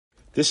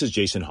This is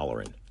Jason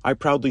Holleran. I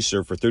proudly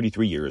served for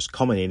 33 years,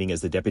 culminating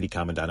as the Deputy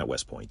Commandant at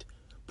West Point.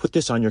 Put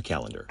this on your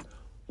calendar.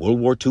 World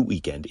War II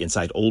weekend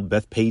inside Old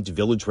Bethpage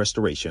Village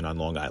Restoration on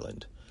Long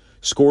Island.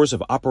 Scores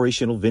of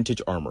operational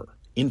vintage armor,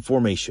 in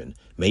formation,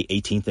 May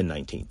 18th and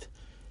 19th.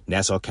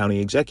 Nassau County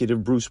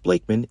Executive Bruce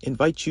Blakeman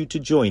invites you to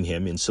join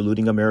him in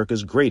saluting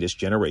America's greatest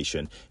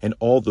generation and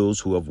all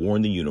those who have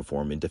worn the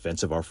uniform in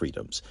defense of our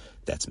freedoms.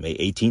 That's May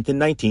 18th and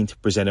 19th,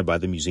 presented by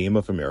the Museum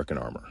of American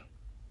Armor.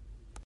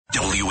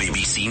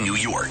 WABC New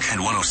York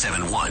and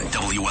 107.1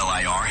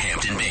 WLIR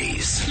Hampton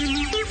Bays.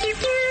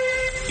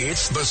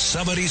 It's the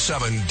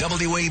 77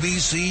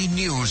 WABC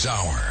News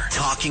Hour.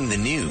 Talking the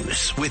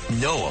news with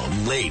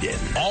Noam, Laden.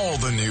 All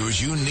the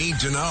news you need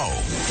to know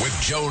with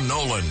Joe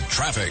Nolan,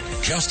 traffic,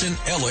 Justin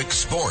Ellick,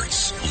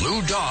 sports,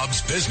 Lou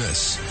Dobbs,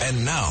 business.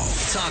 And now,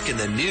 Talking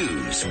the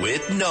news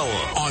with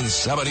Noam on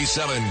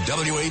 77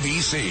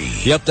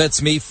 WABC. Yep,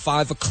 that's me,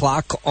 5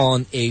 o'clock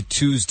on a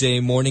Tuesday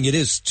morning. It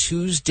is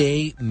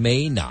Tuesday,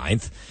 May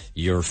 9th.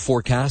 Your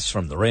forecast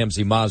from the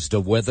Ramsey Mazda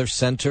Weather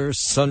Center.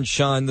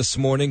 Sunshine this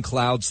morning,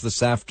 clouds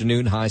this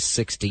afternoon, high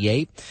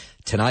 68.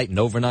 Tonight and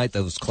overnight,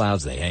 those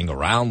clouds, they hang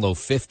around, low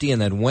 50.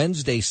 And then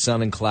Wednesday,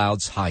 sun and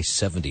clouds, high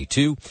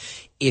 72.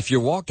 If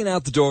you're walking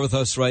out the door with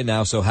us right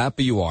now, so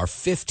happy you are,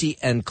 50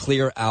 and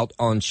clear out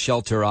on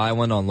Shelter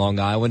Island on Long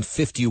Island,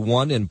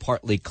 51 and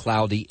partly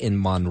cloudy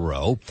in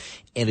Monroe,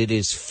 and it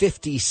is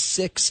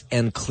 56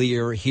 and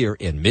clear here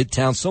in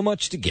Midtown. So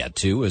much to get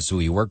to as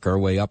we work our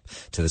way up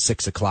to the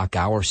 6 o'clock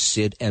hour.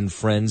 Sid and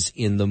friends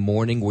in the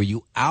morning. Were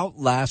you out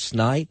last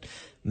night?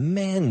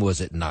 Man,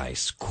 was it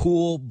nice.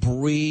 Cool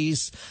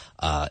breeze.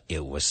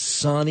 It was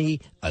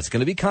sunny. It's going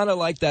to be kind of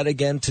like that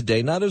again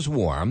today. Not as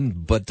warm,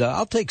 but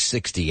I'll take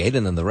 68,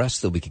 and then the rest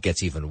of the week it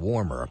gets even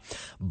warmer.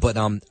 But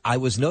I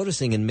was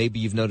noticing, and maybe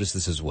you've noticed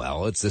this as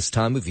well, it's this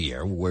time of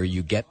year where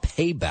you get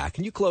payback.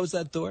 Can you close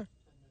that door?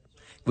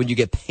 When you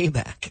get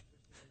payback.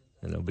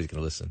 And nobody's going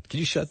to listen. Can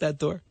you shut that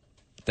door?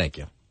 Thank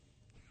you.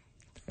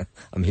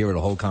 I'm hearing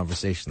a whole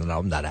conversation that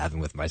I'm not having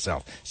with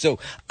myself. So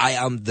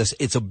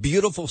it's a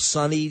beautiful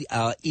sunny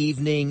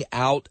evening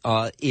out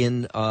as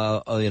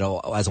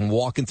I'm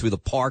walking through the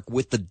park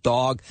with the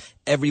dog.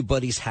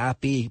 Everybody's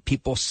happy,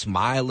 people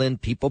smiling,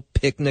 people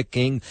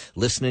picnicking,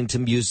 listening to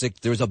music.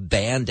 There's a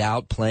band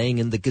out playing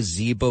in the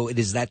gazebo. It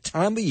is that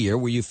time of year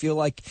where you feel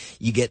like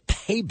you get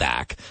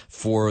payback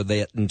for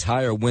the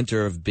entire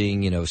winter of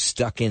being,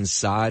 stuck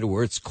inside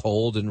where it's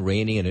cold and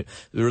rainy, and it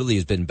really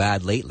has been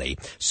bad lately.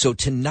 So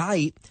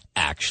tonight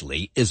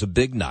actually is a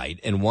big night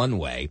in one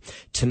way.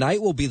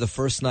 Tonight will be the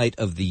first night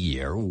of the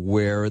year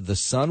where the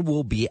sun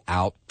will be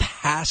out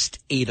past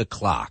 8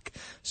 o'clock.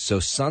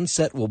 So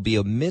sunset will be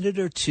a minute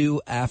or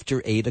two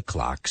after 8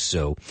 o'clock.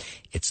 So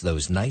it's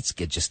those nights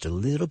get just a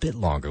little bit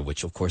longer,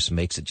 which of course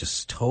makes it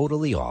just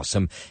totally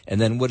awesome. And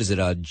then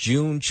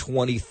June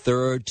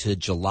 23rd to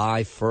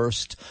July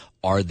 1st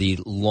are the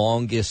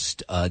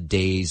longest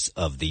days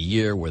of the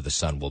year where the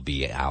sun will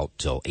be out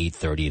till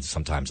 8:30, and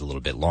sometimes a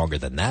little bit longer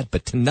than that.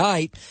 But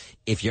tonight,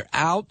 if you're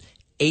out,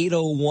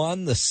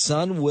 8:01, the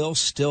sun will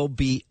still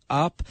be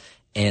up.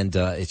 And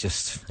it's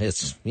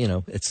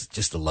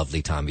just a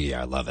lovely time of year.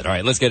 I love it. All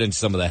right, let's get into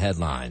some of the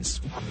headlines.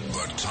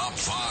 The top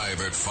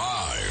 5 at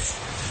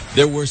 5.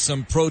 There were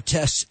some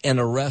protests and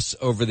arrests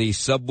over the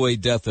subway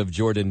death of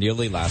Jordan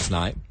Neely last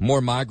night.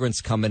 More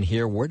migrants coming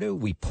here. Where do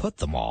we put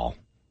them all?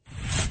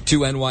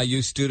 2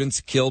 NYU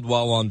students killed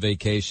while on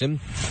vacation.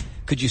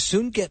 Could you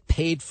soon get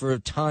paid for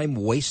time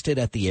wasted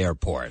at the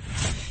airport?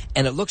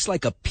 And it looks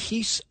like a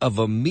piece of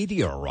a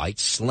meteorite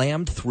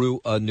slammed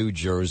through a New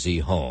Jersey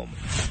home.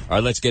 All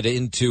right, let's get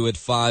into it.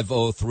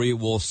 5:03.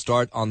 We'll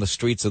start on the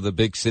streets of the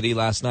big city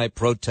last night.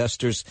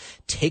 Protesters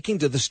taking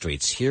to the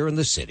streets here in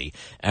the city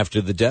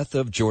after the death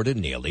of Jordan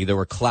Neely. There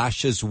were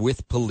clashes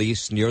with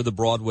police near the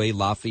Broadway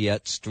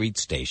Lafayette Street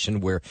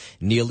station where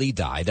Neely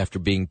died after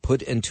being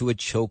put into a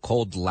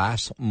chokehold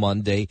last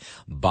Monday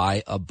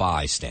by a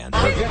bystander.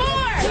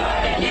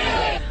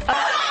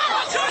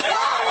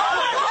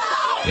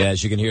 Yeah,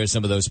 as you can hear,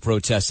 some of those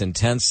protests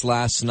intense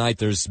last night.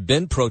 There's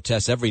been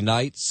protests every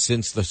night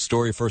since the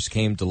story first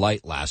came to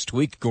light last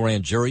week.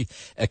 Grand jury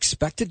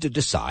expected to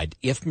decide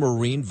if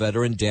Marine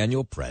veteran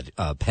Daniel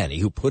Penny,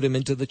 who put him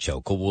into the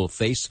chokehold, will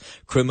face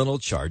criminal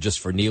charges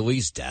for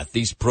Neely's death.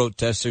 These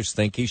protesters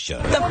think he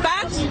should. The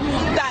fact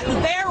that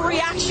their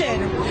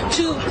reaction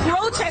to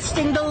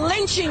protesting the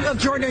lynching of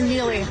Jordan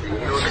Neely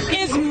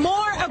is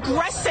more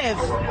aggressive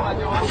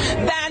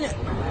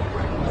than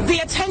the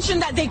attention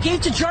that they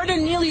gave to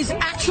Jordan Neely's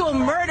actual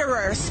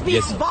murderer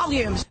speaks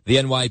volumes. The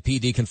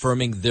NYPD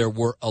confirming there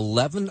were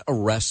 11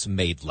 arrests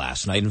made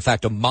last night. In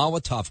fact, a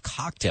Molotov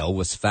cocktail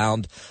was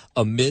found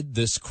amid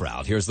this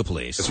crowd. Here's the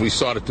police. As we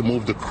started to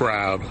move the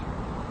crowd,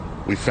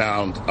 we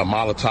found a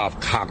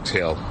Molotov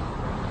cocktail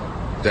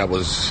that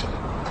was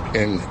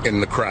in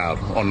the crowd,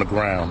 on the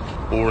ground.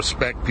 We'll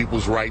respect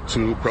people's right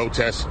to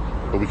protest,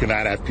 but we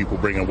cannot have people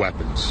bringing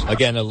weapons.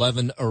 Again,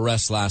 11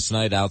 arrests last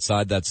night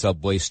outside that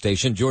subway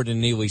station. Jordan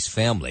Neely's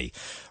family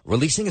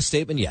releasing a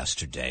statement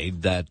yesterday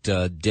that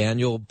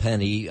Daniel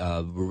Penny,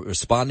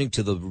 responding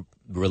to the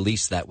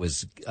release that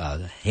was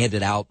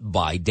handed out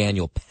by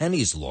Daniel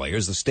Penny's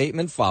lawyers. The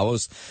statement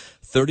follows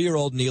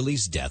 30-year-old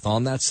Neely's death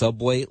on that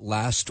subway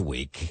last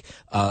week.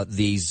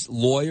 These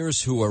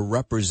lawyers who are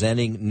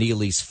representing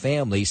Neely's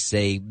family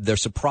say they're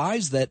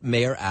surprised that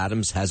Mayor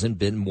Adams hasn't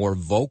been more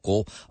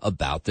vocal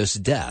about this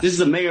death. This is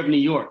the mayor of New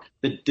York.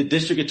 The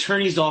district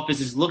attorney's office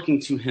is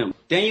looking to him.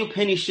 Daniel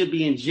Penny should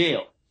be in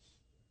jail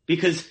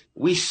because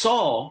we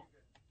saw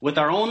with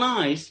our own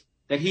eyes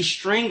that he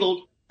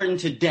strangled her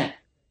to death.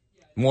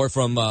 More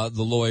from the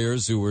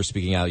lawyers who were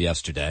speaking out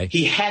yesterday.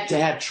 He had to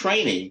have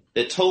training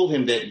that told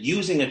him that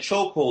using a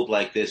chokehold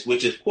like this,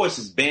 which of course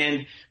is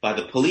banned by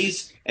the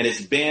police and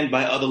is banned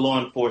by other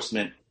law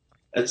enforcement,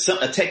 a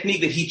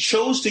technique that he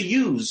chose to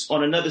use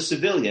on another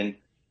civilian,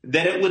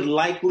 that it would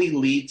likely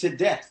lead to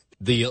death.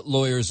 The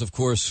lawyers, of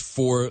course,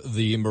 for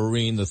the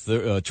Marine, the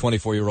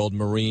 24-year-old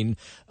Marine,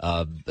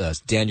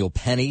 Daniel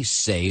Penny,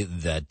 say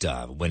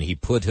that when he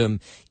put him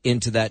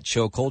into that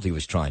chokehold, he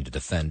was trying to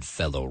defend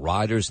fellow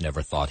riders,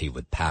 never thought he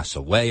would pass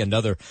away.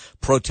 Another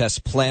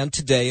protest planned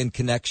today in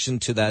connection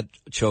to that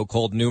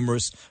chokehold.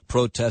 Numerous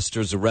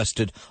protesters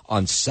arrested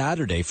on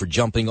Saturday for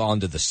jumping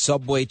onto the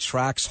subway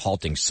tracks,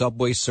 halting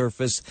subway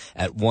service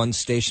at one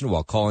station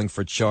while calling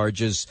for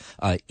charges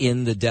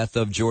in the death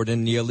of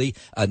Jordan Neely.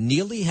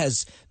 Neely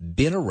has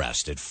been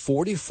arrested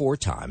 44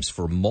 times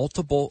for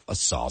multiple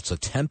assaults,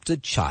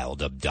 attempted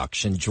child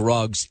abduction,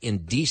 drugs,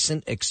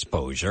 indecent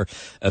exposure.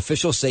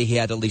 Officials say he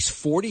had at least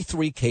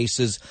 43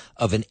 cases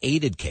of an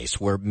aided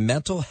case where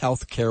mental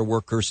health care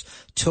workers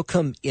took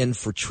him in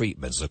for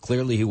treatment. So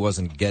clearly he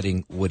wasn't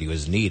getting what he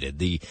was needed.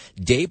 The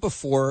day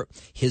before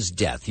his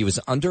death, he was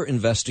under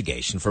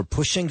investigation for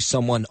pushing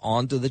someone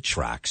onto the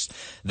tracks.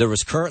 There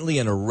was currently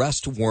an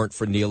arrest warrant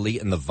for Neely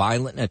in the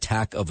violent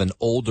attack of an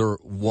older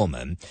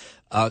woman.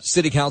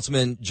 City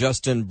Councilman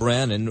Justin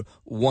Brannon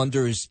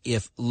wonders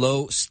if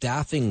low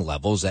staffing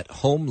levels at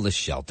homeless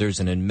shelters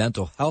and in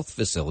mental health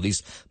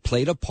facilities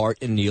played a part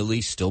in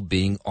Neely still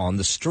being on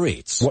the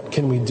streets. What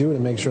can we do to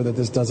make sure that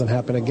this doesn't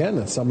happen again,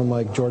 that someone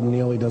like Jordan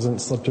Neely doesn't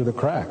slip through the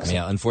cracks?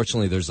 Yeah,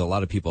 unfortunately, there's a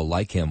lot of people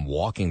like him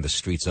walking the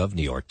streets of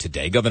New York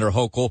today. Governor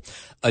Hochul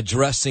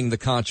addressing the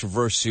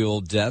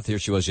controversial death. Here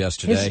she was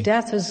yesterday. His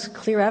death is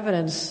clear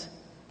evidence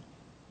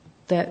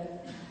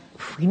that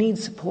we need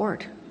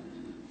support.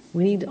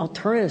 We need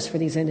alternatives for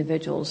these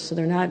individuals so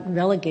they're not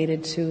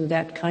relegated to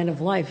that kind of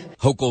life.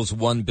 Hochul's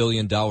 $1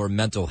 billion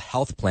mental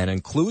health plan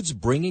includes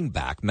bringing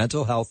back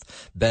mental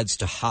health beds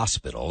to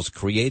hospitals,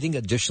 creating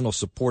additional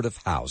supportive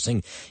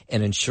housing,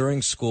 and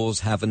ensuring schools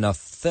have enough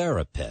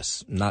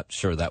therapists. Not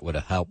sure that would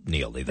have helped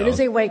Neely, though. It is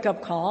a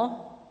wake-up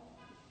call.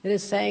 It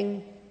is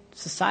saying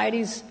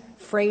society's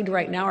frayed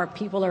right now. Our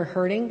people are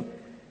hurting.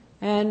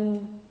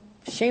 And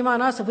shame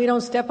on us if we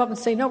don't step up and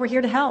say, no, we're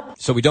here to help.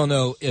 So we don't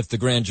know if the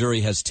grand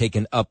jury has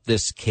taken up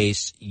this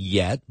case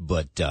yet,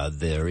 but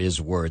there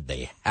is word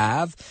they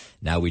have.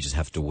 Now we just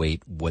have to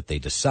wait what they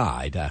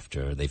decide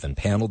after they've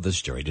impaneled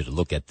this jury to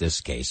look at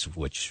this case,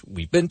 which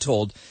we've been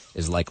told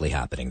is likely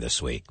happening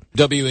this week.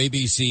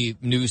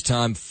 WABC News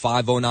Time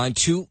 5:09.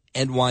 Two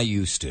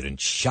NYU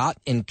students shot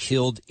and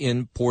killed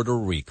in Puerto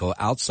Rico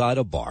outside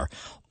a bar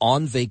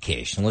on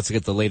vacation. Let's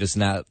get the latest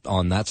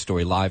on that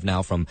story live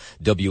now from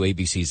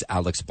WABC's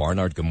Alex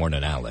Barnard. Good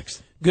morning,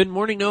 Alex. Good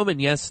morning, Noam,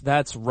 and yes,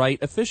 that's right.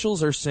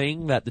 Officials are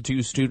saying that the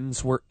two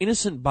students were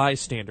innocent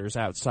bystanders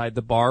outside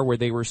the bar where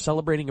they were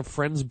celebrating a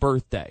friend's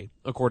birthday.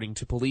 According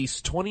to police,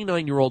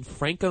 29-year-old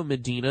Franco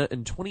Medina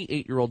and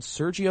 28-year-old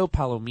Sergio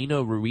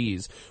Palomino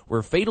Ruiz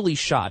were fatally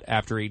shot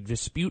after a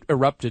dispute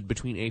erupted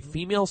between a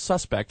female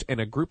suspect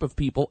and a group of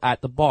people at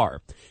the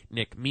bar.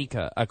 Nick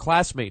Mika, a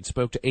classmate,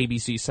 spoke to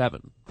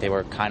ABC7. They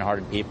were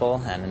kind-hearted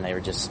people, and they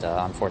were just,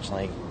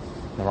 unfortunately,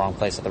 in the wrong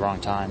place at the wrong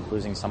time.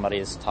 Losing somebody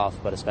is tough,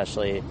 but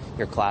especially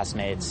your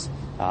classmates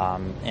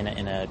in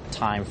a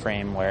time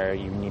frame where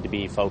you need to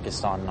be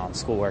focused on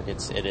schoolwork,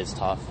 it is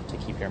tough to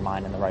keep your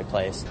mind in the right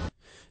place.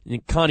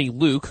 Connie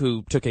Luke,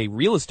 who took a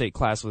real estate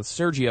class with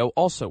Sergio,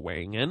 also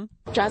weighing in.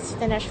 Just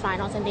finished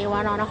finals and they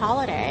went on a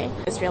holiday.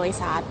 It's really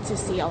sad to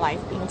see a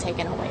life being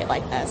taken away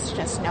like this,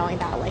 just knowing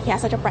that he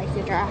has such a bright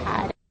future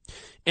ahead.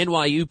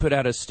 NYU put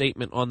out a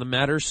statement on the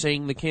matter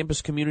saying the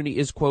campus community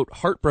is, quote,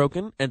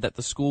 heartbroken and that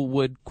the school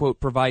would, quote,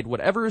 provide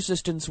whatever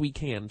assistance we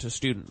can to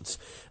students.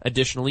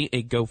 Additionally,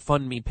 a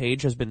GoFundMe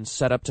page has been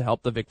set up to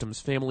help the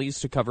victims'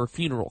 families to cover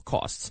funeral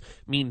costs.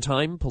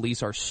 Meantime,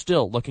 police are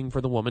still looking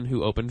for the woman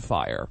who opened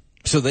fire.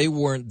 So they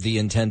weren't the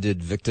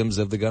intended victims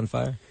of the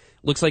gunfire?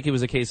 Looks like it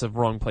was a case of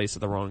wrong place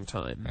at the wrong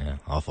time. Yeah,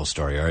 awful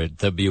story. All right,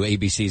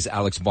 WABC's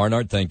Alex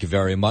Barnard, thank you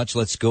very much.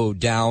 Let's go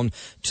down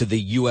to the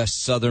U.S.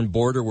 southern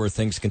border where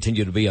things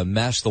continue to be a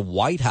mess. The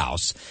White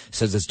House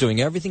says it's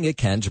doing everything it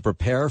can to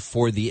prepare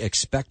for the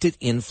expected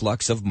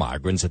influx of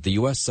migrants at the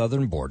U.S.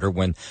 southern border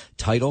when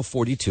Title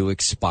 42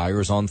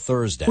 expires on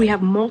Thursday. We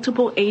have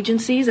multiple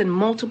agencies and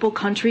multiple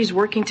countries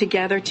working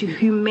together to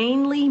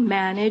humanely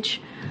manage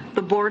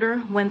the border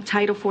when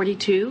Title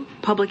 42,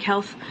 public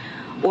health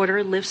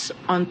order lifts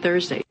on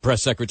Thursday.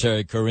 Press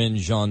Secretary Karine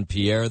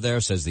Jean-Pierre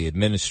there says the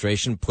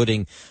administration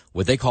putting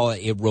what they call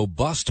a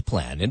robust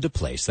plan into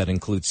place that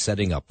includes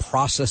setting up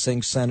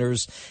processing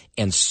centers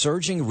and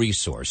surging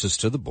resources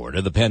to the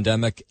border. The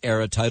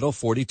pandemic-era Title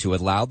 42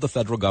 allowed the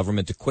federal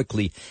government to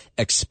quickly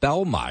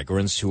expel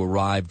migrants who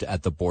arrived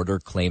at the border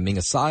claiming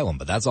asylum,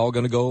 but that's all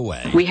going to go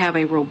away. We have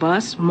a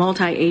robust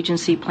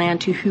multi-agency plan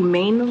to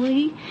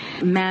humanely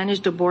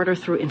manage the border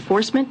through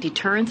enforcement,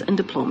 deterrence, and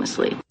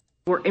diplomacy.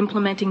 We're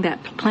implementing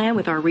that plan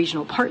with our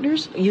regional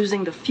partners,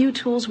 using the few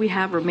tools we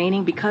have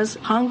remaining because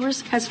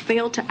Congress has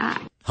failed to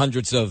act.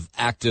 Hundreds of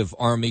active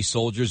Army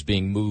soldiers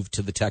being moved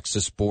to the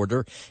Texas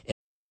border.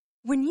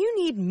 When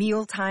you need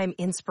mealtime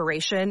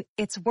inspiration,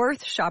 it's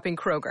worth shopping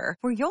Kroger,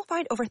 where you'll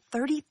find over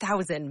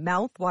 30,000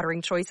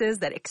 mouth-watering choices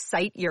that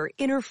excite your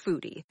inner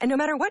foodie. And no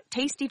matter what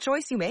tasty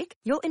choice you make,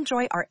 you'll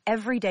enjoy our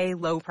everyday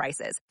low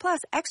prices,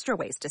 plus extra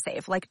ways to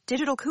save, like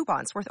digital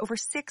coupons worth over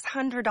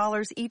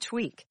 $600 each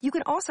week. You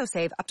can also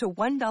save up to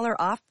 $1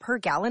 off per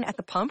gallon at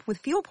the pump with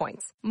fuel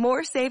points.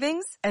 More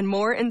savings and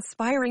more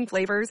inspiring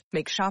flavors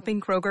make shopping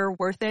Kroger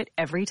worth it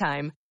every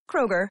time.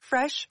 Kroger,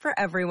 fresh for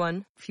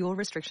everyone. Fuel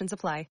restrictions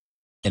apply.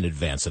 In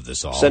advance of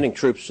this all, sending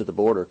troops to the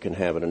border can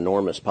have an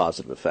enormous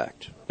positive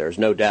effect. There's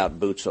no doubt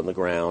boots on the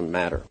ground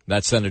matter.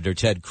 That's Senator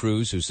Ted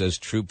Cruz, who says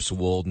troops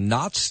will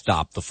not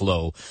stop the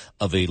flow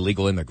of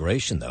illegal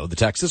immigration, though. The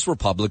Texas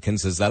Republican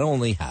says that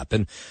only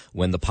happen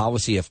when the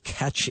policy of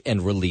catch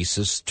and release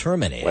is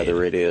terminated.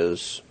 Whether it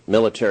is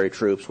military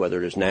troops,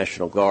 whether it is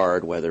National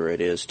Guard, whether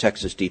it is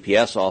Texas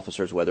DPS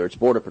officers, whether it's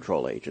Border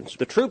Patrol agents.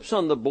 The troops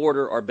on the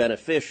border are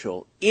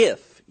beneficial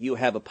if you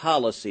have a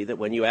policy that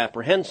when you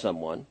apprehend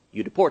someone,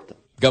 you deport them.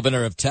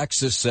 Governor of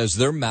Texas says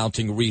they're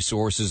mounting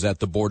resources at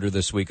the border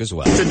this week as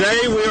well.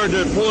 Today we are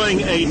deploying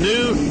a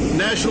new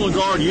National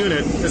Guard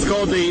unit. It's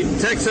called the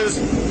Texas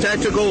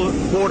Tactical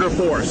Border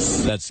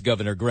Force. That's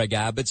Governor Greg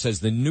Abbott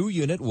says the new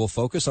unit will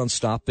focus on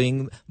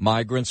stopping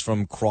migrants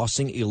from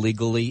crossing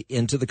illegally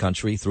into the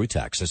country through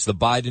Texas. The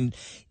Biden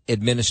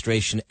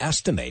administration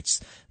estimates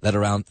that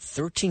around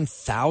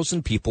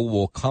 13,000 people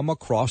will come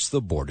across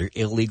the border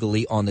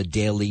illegally on a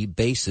daily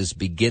basis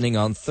beginning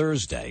on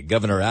Thursday.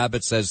 Governor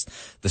Abbott says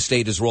the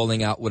state is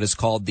rolling out what is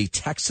called the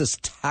Texas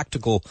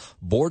Tactical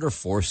Border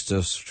Force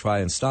to try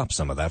and stop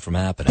some of that from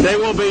happening. They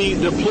will be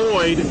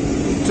deployed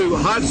to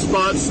hot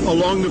spots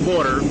along the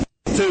border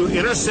to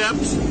intercept,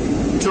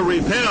 to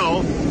repel,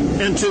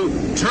 and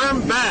to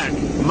turn back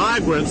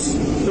migrants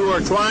who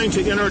are trying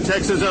to enter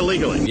Texas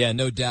illegally. Yeah,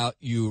 no doubt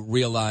you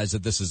realize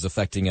that this is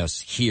affecting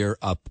us here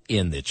up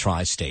in the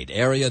tri-state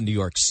area. New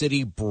York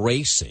City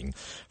bracing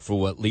for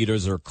what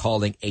leaders are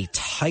calling a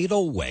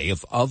tidal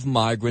wave of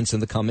migrants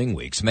in the coming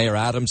weeks. Mayor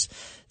Adams,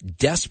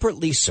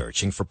 desperately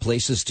searching for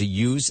places to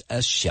use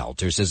as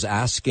shelters, is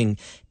asking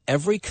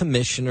every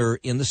commissioner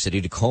in the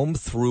city to comb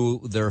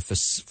through their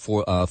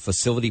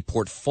facility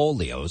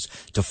portfolios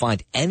to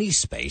find any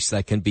space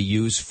that can be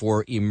used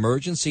for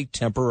emergency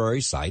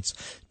temporary sites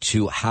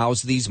to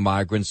house these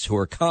migrants who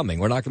are coming.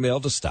 We're not going to be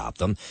able to stop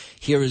them.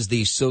 Here is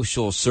the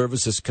Social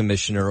Services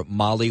Commissioner,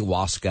 Molly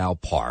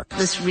Waskow Park.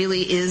 This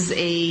really is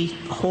a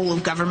whole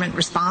of government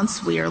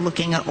response. We are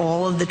looking at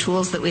all of the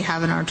tools that we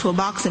have in our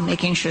toolbox and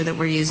making sure that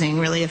we're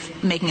using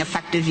making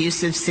effective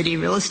use of city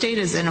real estate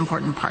is an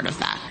important part of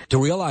that.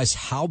 To realize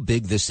how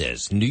big this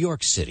is, New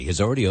York City has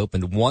already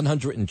opened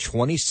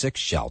 126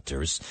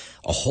 shelters.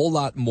 A whole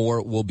lot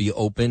more will be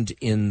opened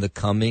in the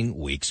coming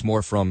weeks.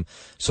 More from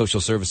Social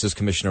Services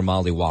Commissioner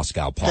Molly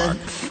Waskow Park.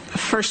 The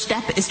first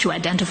step is to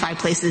identify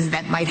places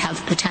that might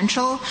have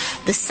potential.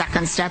 The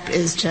second step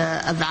is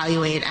to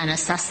evaluate and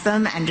assess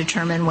them and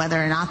determine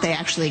whether or not they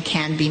actually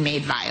can be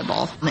made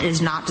viable. It is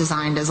not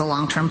designed as a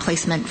long-term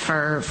placement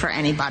for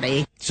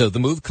anybody. So the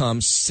move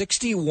comes.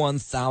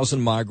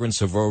 61,000 migrants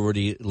have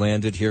already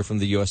landed here from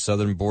the U.S.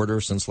 southern border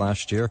since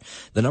last year.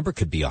 The number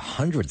could be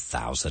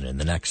 100,000 in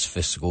the next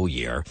fiscal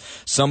year.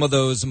 Some of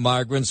those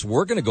migrants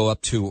were going to go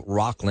up to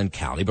Rockland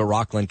County, but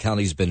Rockland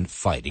County's been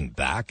fighting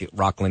back.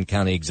 Rockland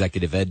County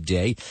Executive Ed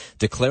Day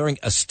declaring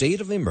a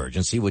state of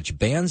emergency which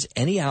bans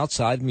any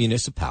outside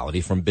municipality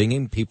from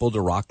bringing people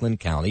to Rockland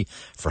County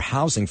for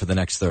housing for the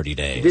next 30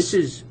 days. This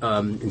is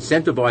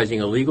incentivizing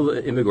illegal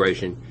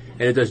immigration,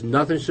 and it does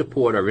nothing to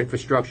support our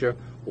infrastructure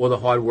or the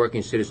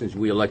hardworking citizens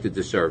we elected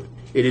to serve.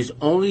 It is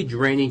only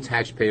draining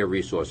taxpayer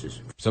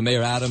resources. So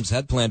Mayor Adams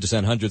had planned to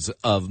send hundreds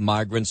of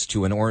migrants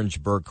to an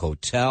Orangeburg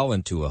hotel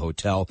and to a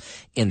hotel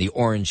in the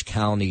Orange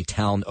County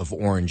town of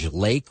Orange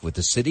Lake, with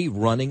the city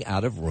running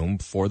out of room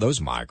for those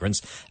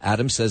migrants.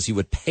 Adams says he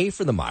would pay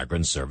for the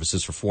migrant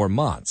services for 4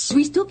 months.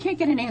 We still can't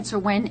get an answer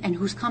when and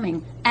who's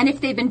coming, and if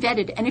they've been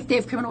vetted, and if they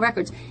have criminal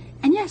records.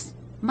 And yes,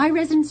 my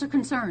residents are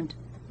concerned.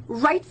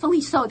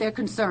 Rightfully so, they're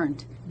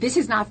concerned. This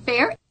is not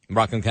fair.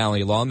 Rockland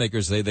County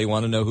lawmakers say they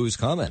want to know who's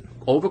coming.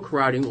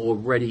 Overcrowding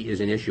already is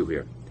an issue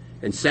here.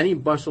 And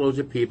sending busloads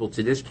of people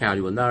to this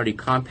county will not only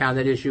compound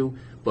that issue,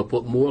 but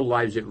put more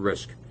lives at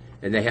risk.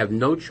 And they have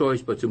no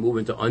choice but to move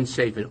into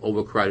unsafe and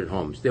overcrowded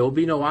homes. There will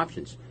be no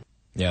options.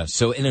 Yeah,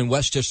 so and in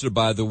Westchester,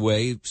 by the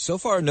way, so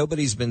far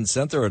nobody's been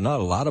sent. There are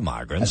not a lot of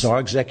migrants. As our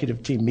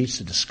executive team meets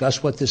to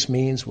discuss what this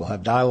means, we'll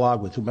have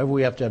dialogue with whomever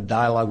we have to have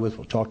dialogue with.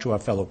 We'll talk to our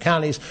fellow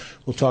counties.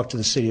 We'll talk to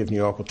the city of New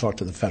York. We'll talk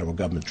to the federal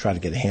government to try to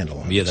get a handle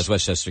on Yeah, this. that's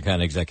Westchester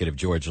County Executive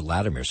George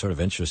Latimer. Sort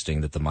of interesting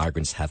that the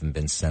migrants haven't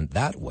been sent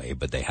that way,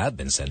 but they have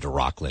been sent to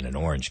Rockland and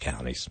Orange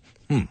counties.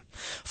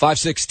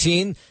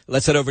 5:16.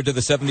 Let's head over to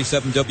the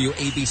 77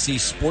 WABC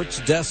Sports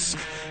Desk.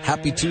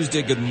 Happy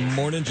Tuesday. Good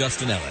morning,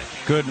 Justin Elliott.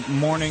 Good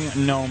morning,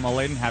 Noam.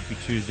 Laden. Happy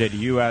Tuesday to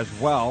you as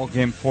well.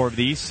 Game 4 of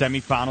the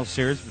semifinal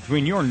series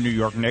between your New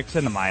York Knicks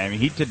and the Miami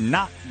Heat did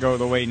not go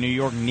the way New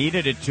York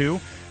needed it to,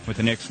 with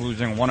the Knicks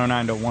losing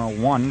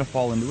 109-101 to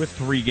fall into a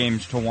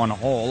 3-1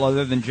 hole.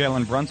 Other than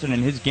Jalen Brunson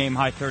and his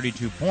game-high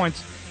 32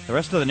 points, the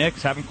rest of the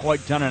Knicks haven't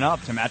quite done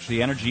enough to match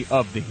the energy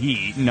of the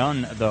Heat.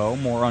 None, though,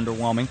 more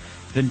underwhelming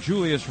than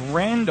Julius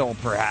Randle,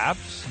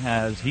 perhaps,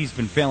 as he's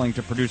been failing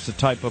to produce the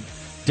type of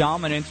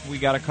dominance we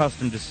got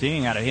accustomed to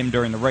seeing out of him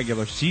during the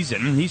regular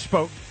season. He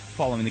spoke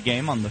following the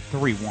game on the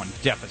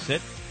 3-1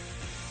 deficit.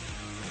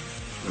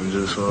 And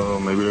just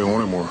maybe they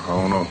wanted more.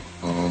 I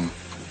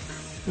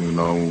don't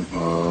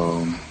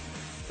know.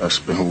 That's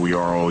been who we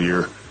are all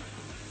year,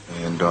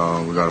 and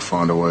we got to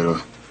find a way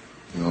to,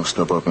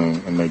 step up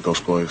and make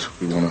those plays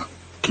if we want to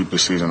keep the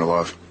season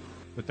alive.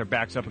 With their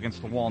backs up against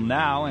the wall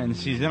now and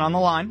season on the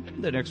line,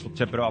 the Knicks will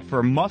tip it off for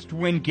a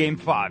must-win Game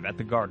 5 at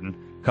the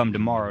Garden come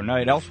tomorrow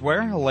night.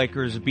 Elsewhere, the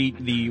Lakers beat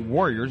the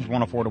Warriors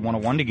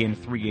 104-101 to gain a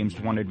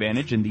 3-1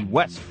 advantage in the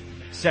West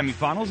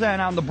semifinals. And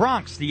out in the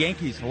Bronx, the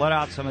Yankees let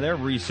out some of their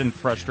recent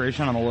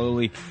frustration on the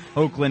lowly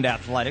Oakland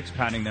Athletics,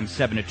 pounding them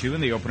 7-2 in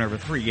the opener of a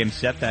 3-game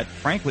set that,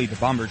 frankly, the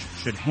Bombers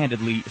should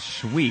handedly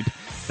sweep.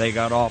 They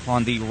got off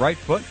on the right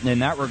foot in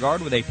that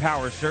regard with a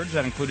power surge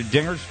that included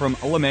dingers from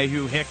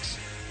LeMahieu, Hicks,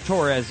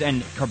 Torres,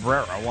 and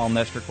Cabrera, while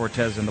Nestor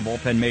Cortez in the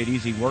bullpen made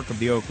easy work of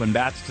the Oakland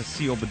Bats to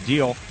seal the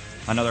deal.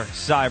 Another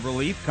sigh of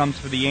relief comes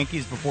for the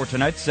Yankees before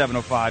tonight's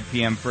 7:05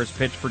 p.m. first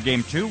pitch for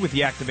Game 2 with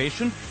the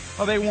activation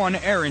of a one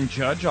Aaron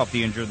Judge off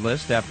the injured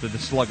list after the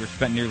slugger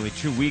spent nearly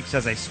 2 weeks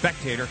as a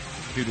spectator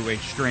due to a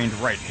strained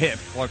right hip.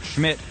 Clark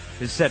Schmidt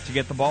is set to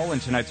get the ball in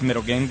tonight's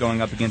middle game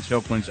going up against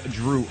Oakland's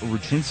Drew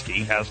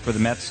Ruchinski. As for the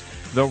Mets,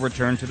 they'll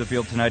return to the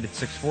field tonight at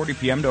 6:40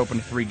 p.m. to open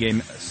a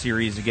 3-game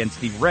series against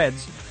the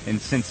Reds in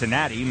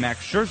Cincinnati.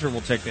 Max Scherzer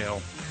will take the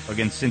hill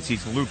against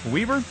Cincy's Luke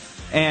Weaver.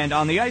 And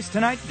on the ice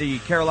tonight, the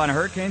Carolina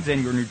Hurricanes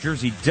and your New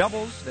Jersey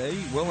Devils, they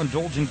will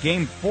indulge in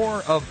Game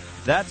 4 of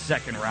that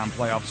second-round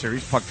playoff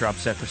series. Puck drop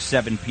set for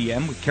 7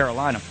 p.m. with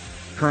Carolina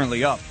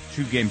currently up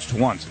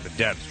 2-1. So the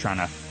Devs trying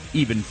to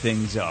even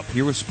things up.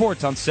 Here with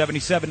sports on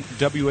 77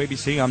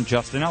 WABC, I'm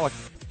Justin Ellick.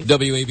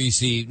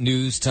 WABC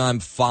News Time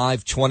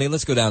 5:20.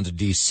 Let's go down to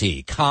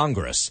D.C.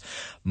 Congress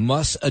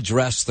must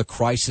address the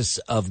crisis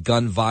of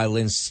gun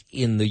violence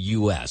in the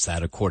U.S.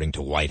 That, according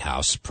to White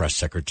House Press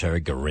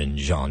Secretary Karine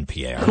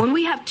Jean-Pierre. When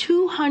we have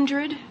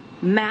 200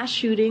 mass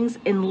shootings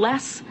in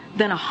less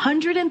than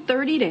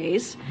 130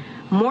 days,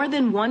 more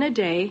than one a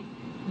day,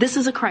 this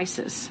is a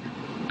crisis.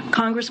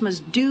 Congress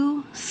must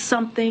do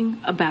something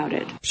about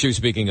it. She was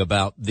speaking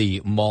about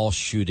the mall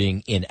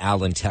shooting in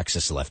Allen,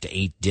 Texas, left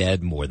 8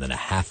 dead, more than a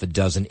half a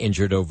dozen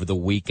injured over the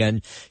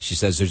weekend. She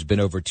says there's been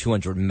over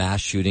 200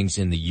 mass shootings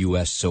in the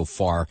U.S. so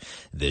far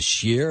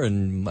this year,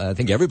 and I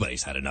think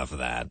everybody's had enough of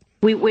that.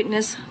 We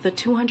witnessed the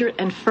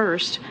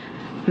 201st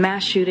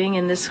mass shooting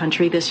in this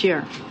country this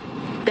year.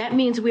 That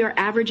means we are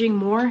averaging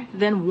more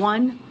than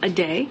one a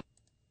day.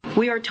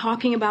 We are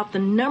talking about the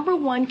number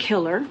one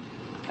killer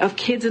of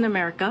kids in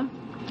America.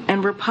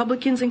 And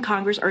Republicans in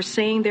Congress are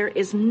saying there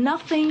is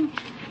nothing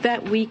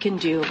that we can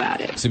do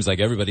about it. Seems like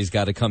everybody's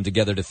got to come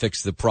together to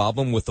fix the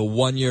problem. With the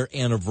 1-year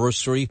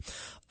anniversary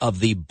of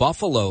the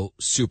Buffalo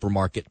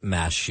supermarket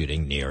mass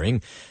shooting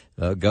nearing,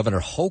 Governor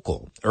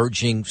Hochul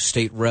urging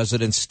state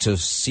residents to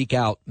seek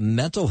out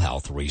mental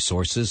health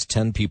resources.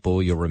 10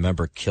 people, you'll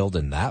remember, killed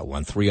in that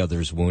one. 3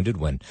 others wounded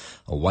when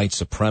a white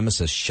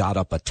supremacist shot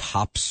up a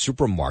top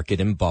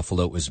supermarket in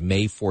Buffalo. It was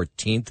May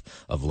 14th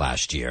of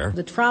last year.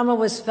 The trauma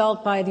was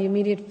felt by the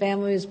immediate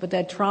families, but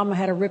that trauma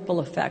had a ripple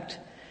effect.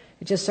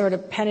 It just sort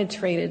of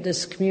penetrated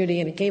this community,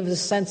 and it gave us a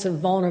sense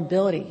of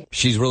vulnerability.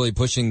 She's really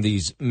pushing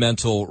these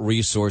mental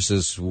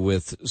resources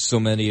with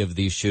so many of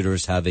these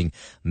shooters having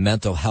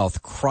mental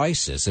health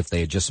crisis if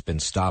they had just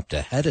been stopped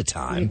ahead of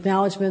time. The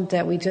acknowledgement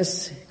that we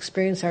just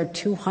experienced our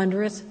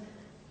 200th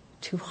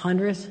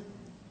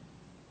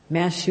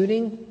mass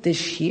shooting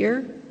this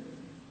year,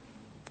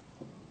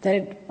 that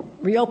it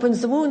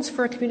reopens the wounds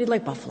for a community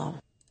like Buffalo.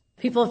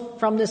 People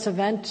from this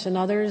event and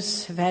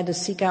others have had to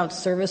seek out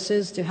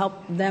services to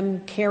help them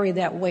carry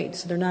that weight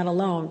so they're not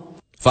alone.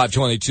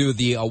 522,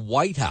 the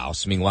White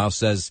House, meanwhile,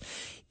 says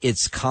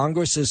it's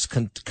Congress's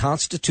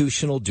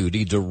constitutional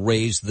duty to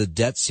raise the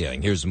debt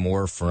ceiling. Here's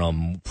more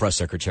from Press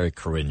Secretary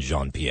Karine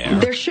Jean-Pierre.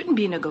 There shouldn't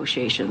be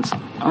negotiations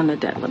on the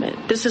debt limit.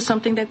 This is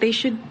something that they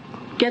should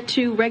get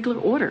to regular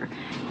order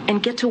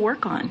and get to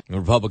work on.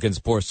 Republicans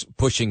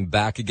pushing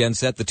back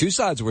against that. The two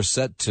sides were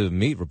set to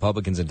meet,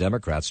 Republicans and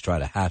Democrats, try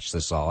to hatch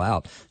this all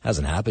out.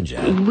 Hasn't happened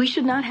yet. We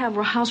should not have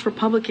House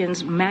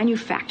Republicans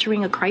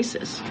manufacturing a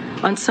crisis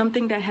on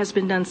something that has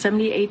been done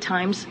 78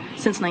 times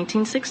since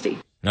 1960.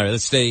 All right,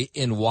 let's stay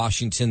in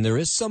Washington. There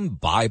is some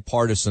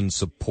bipartisan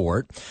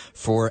support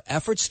for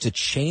efforts to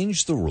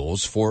change the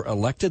rules for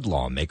elected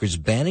lawmakers,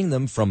 banning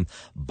them from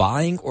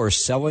buying or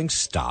selling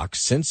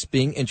stocks. Since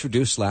being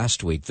introduced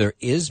last week, there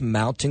is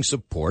mounting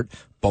support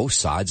both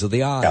sides of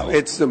the aisle. Yeah,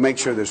 it's to make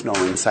sure there's no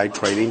inside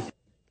trading.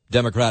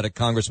 Democratic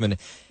Congressman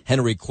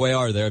Henry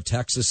Cuellar there of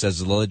Texas says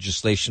the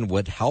legislation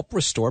would help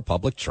restore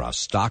public trust.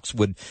 Stocks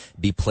would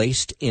be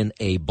placed in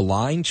a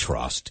blind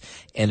trust,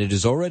 and it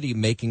is already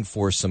making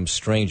for some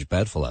strange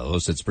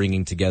bedfellows. It's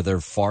bringing together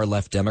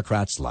far-left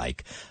Democrats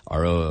like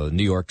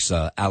New York's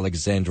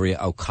Alexandria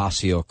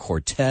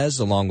Ocasio-Cortez,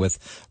 along with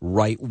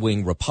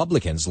right-wing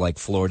Republicans like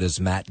Florida's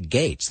Matt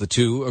Gaetz. The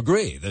two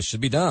agree this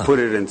should be done. Put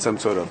it in some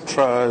sort of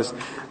trust.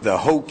 The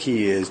whole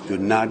key is do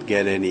not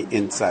get any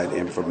inside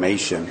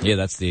information. Yeah,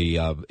 that's the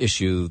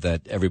issue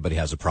that everybody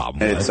has a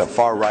problem with. It's the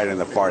far right and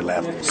the far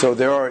left. So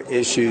there are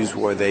issues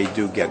where they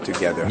do get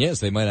together. Yes,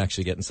 they might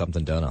actually get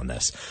something done on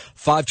this.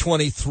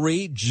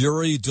 5:23,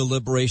 jury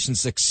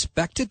deliberations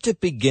expected to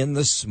begin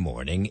this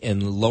morning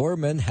in Lower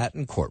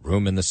Manhattan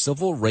courtroom in the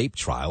civil rape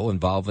trial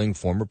involving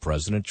former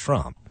President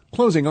Trump.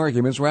 Closing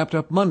arguments wrapped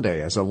up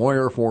Monday as a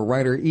lawyer for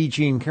writer E.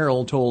 Jean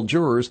Carroll told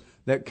jurors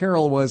that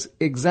Carroll was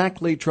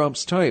exactly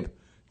Trump's type.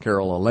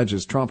 Carroll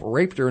alleges Trump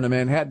raped her in a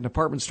Manhattan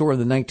department store in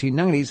the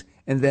 1990s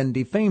and then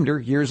defamed her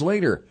years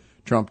later.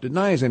 Trump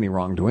denies any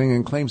wrongdoing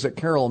and claims that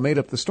Carroll made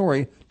up the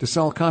story to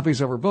sell copies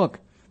of her book.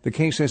 The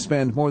case has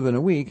spanned more than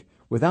a week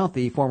without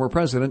the former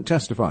president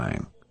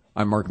testifying.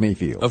 I'm Mark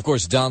Mayfield. Of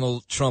course,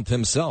 Donald Trump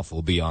himself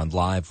will be on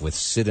live with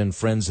Sid and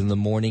Friends in the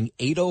morning,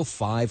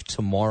 8:05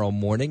 tomorrow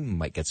morning.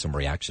 Might get some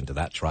reaction to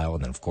that trial,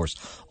 and then, of course,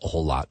 a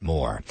whole lot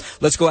more.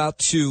 Let's go out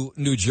to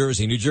New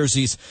Jersey. New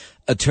Jersey's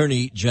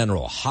Attorney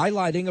General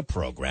highlighting a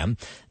program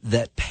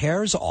that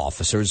pairs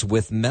officers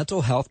with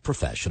mental health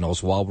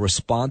professionals while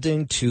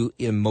responding to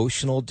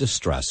emotional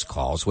distress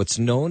calls. What's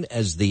known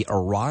as the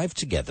Arrive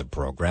Together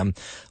program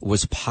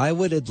was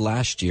piloted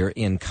last year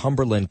in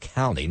Cumberland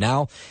County.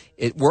 Now,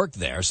 it worked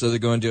there, so they're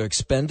going to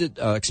expand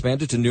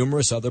it to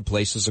numerous other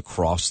places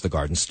across the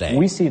Garden State.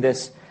 We see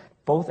this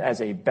both as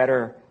a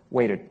better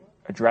way to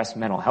address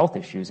mental health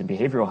issues and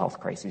behavioral health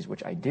crises,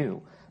 which I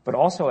do, but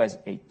also as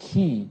a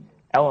key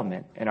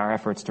element in our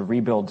efforts to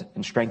rebuild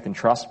and strengthen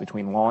trust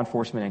between law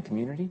enforcement and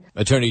community.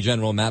 Attorney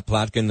General Matt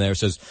Platkin there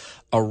says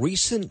a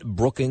recent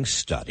Brookings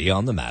study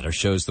on the matter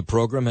shows the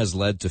program has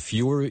led to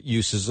fewer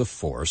uses of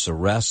force,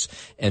 arrests,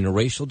 and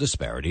racial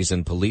disparities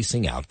in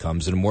policing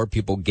outcomes, and more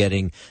people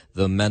getting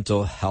the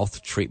mental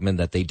health treatment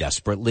that they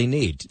desperately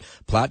need.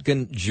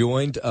 Platkin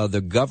joined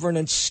the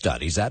governance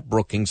studies at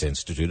Brookings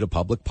Institute, a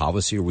public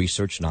policy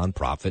research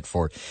nonprofit,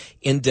 for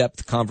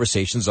in-depth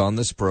conversations on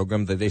this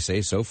program that they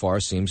say so far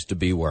seems to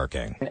be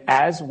working. And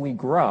as we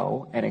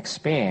grow and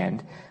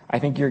expand, I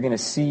think you're going to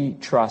see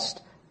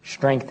trust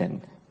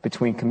strengthen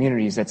between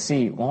communities that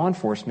see law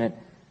enforcement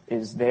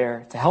is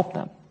there to help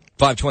them.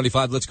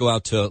 5:25, let's go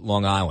out to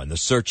Long Island. The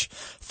search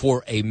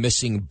for a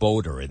missing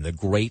boater in the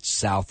Great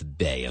South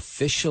Bay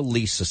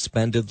officially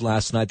suspended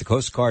last night. The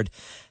Coast Guard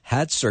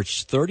had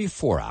searched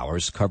 34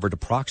 hours, covered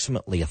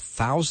approximately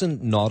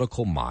 1,000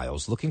 nautical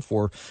miles, looking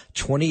for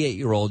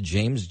 28-year-old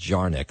James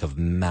Jarnick of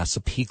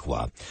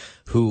Massapequa,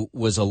 who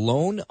was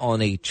alone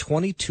on a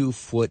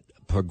 22-foot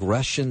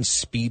progression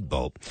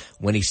speedboat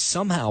when he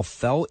somehow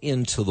fell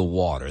into the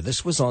water.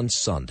 This was on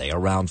Sunday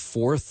around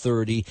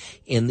 4:30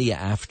 in the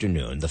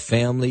afternoon. The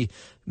family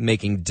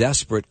making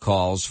desperate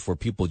calls for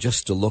people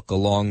just to look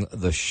along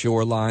the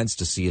shorelines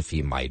to see if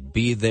he might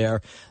be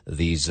there.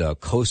 These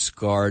Coast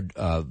Guard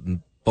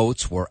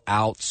boats were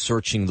out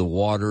searching the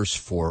waters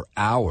for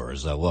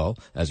hours. Well,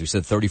 as we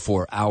said,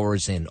 34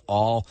 hours in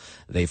all.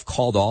 They've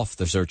called off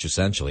the search,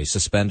 essentially,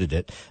 suspended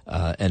it,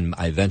 and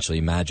I eventually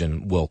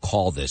imagine will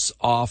call this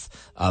off.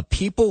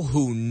 People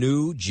who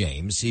knew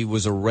James, he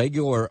was a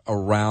regular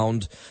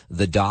around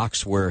the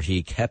docks where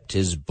he kept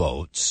his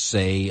boat,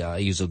 say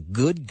he's a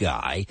good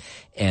guy,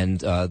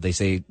 and they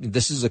say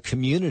this is a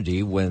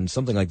community. When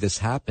something like this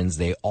happens,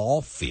 they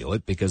all feel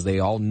it because they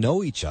all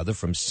know each other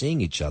from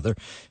seeing each other,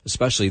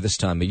 especially this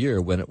time of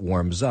year when it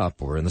warms up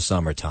or in the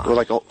summertime. We're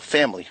like a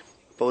family.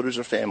 Boaters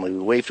are family. We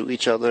wave to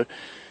each other.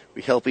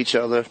 We help each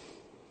other.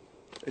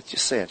 It's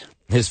just sad.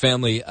 His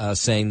family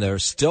saying they're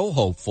still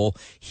hopeful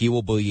he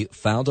will be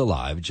found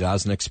alive.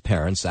 Josnick's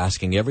parents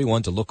asking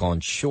everyone to look on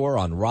shore,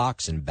 on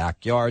rocks and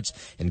backyards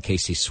in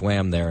case he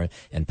swam there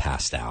and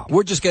passed out.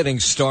 We're just getting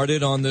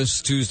started on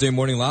this Tuesday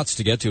morning. Lots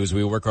to get to as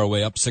we work our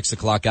way up. 6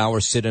 o'clock hour,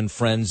 Sid and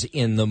Friends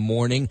in the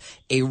morning.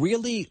 A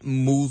really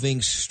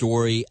moving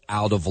story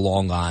out of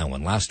Long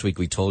Island. Last week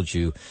we told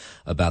you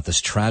about this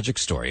tragic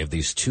story of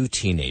these two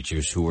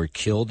teenagers who were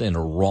killed in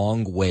a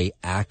wrong way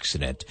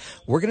accident.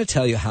 We're going to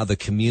tell you how the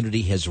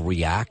community has reacted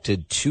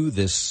reacted to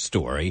this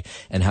story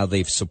and how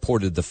they've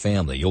supported the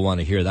family. You'll want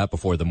to hear that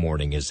before the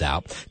morning is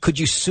out. Could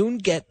you soon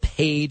get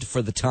paid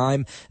for the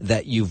time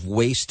that you've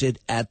wasted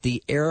at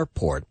the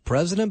airport?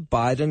 President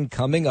Biden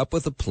coming up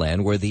with a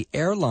plan where the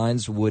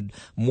airlines would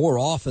more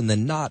often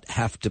than not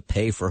have to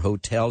pay for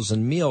hotels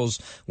and meals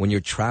when you're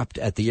trapped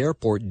at the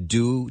airport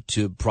due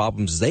to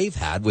problems they've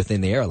had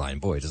within the airline.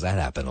 Boy, does that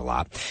happen a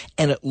lot.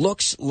 And it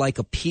looks like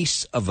a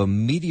piece of a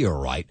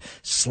meteorite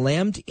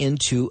slammed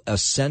into a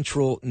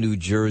central New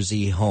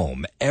Jersey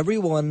home.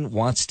 Everyone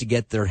wants to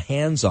get their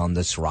hands on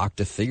this rock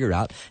to figure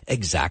out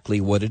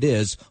exactly what it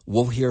is.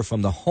 We'll hear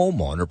from the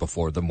homeowner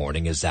before the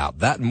morning is out.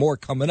 That and more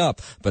coming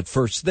up. But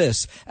first,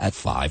 this at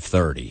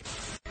 5:30.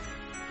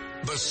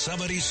 The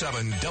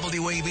 77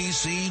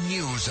 WABC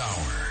News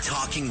Hour.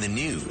 Talking the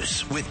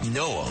news with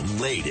Noam,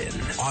 Laden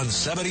on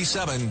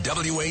 77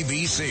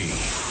 WABC.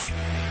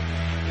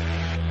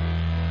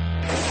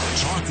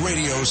 Talk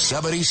Radio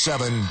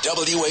 77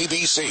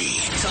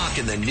 WABC.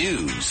 Talking the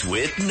news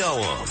with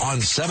Noam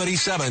on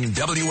 77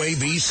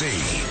 WABC.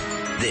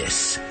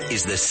 This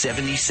is the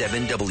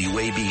 77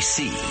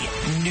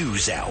 WABC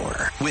News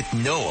Hour with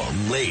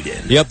Noam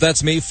Laden. Yep,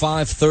 that's me,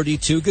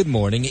 5:32. Good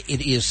morning.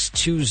 It is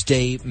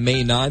Tuesday,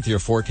 May 9th. Your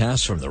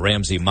forecast from the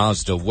Ramsey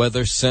Mazda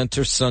Weather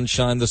Center.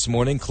 Sunshine this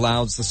morning,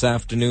 clouds this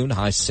afternoon,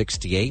 high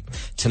 68.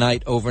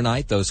 Tonight,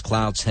 overnight, those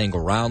clouds hang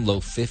around, low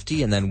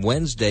 50. And then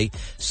Wednesday,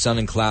 sun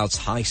and clouds,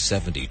 high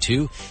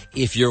 72.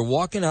 If you're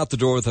walking out the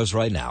door with us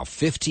right now,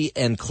 50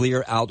 and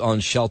clear out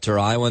on Shelter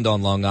Island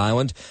on Long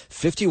Island,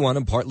 51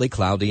 and partly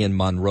cloudy in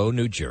Monroe,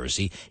 New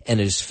Jersey, and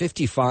it is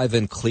 55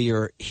 and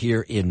clear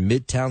here in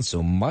Midtown,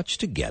 so much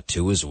to get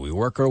to as we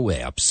work our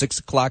way up. 6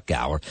 o'clock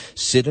hour,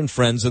 Sid and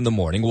Friends in the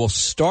morning. We'll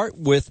start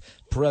with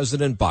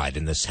President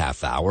Biden this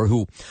half hour,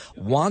 who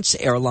wants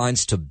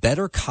airlines to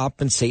better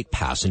compensate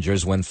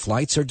passengers when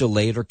flights are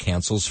delayed or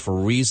canceled for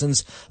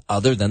reasons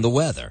other than the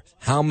weather.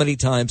 How many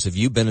times have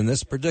you been in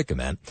this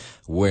predicament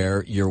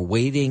where you're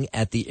waiting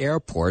at the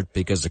airport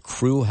because the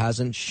crew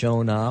hasn't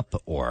shown up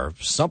or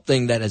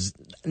something that has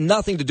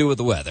nothing to do with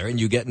the weather and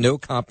you get no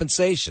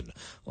compensation?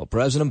 Well,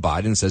 President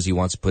Biden says he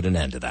wants to put an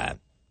end to that.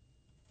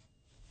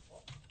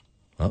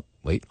 Oh,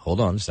 wait,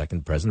 hold on a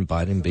second. President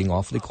Biden being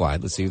awfully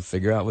quiet. Let's see if we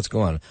figure out what's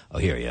going on. Oh,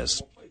 here he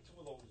is.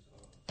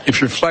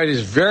 If your flight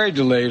is very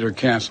delayed or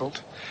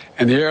canceled,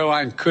 and the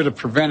airline could have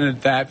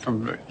prevented that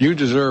from, you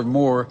deserve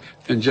more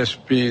than just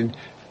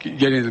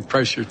getting the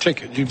price of your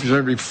ticket. You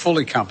deserve to be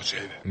fully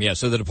compensated. Yeah,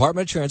 so the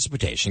Department of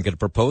Transportation could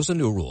propose a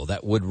new rule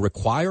that would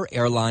require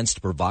airlines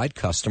to provide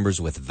customers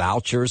with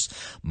vouchers,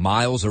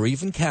 miles, or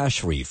even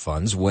cash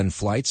refunds when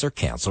flights are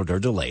canceled or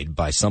delayed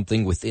by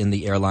something within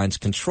the airline's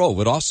control. It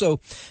would also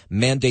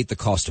mandate the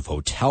cost of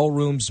hotel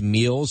rooms,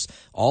 meals,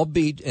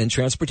 and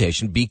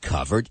transportation be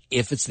covered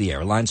if it's the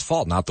airline's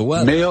fault, not the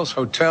weather. Meals,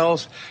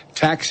 hotels,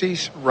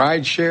 taxis,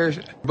 ride shares,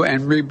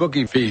 and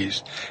rebooking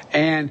fees,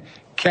 and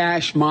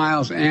cash,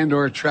 miles, and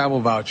or travel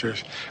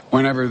vouchers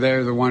whenever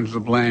they're the ones to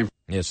blame.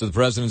 Yeah, so the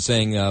president's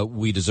saying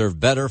we deserve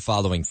better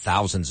following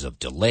thousands of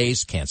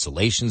delays,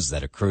 cancellations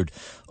that occurred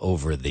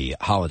over the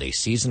holiday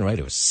season, right?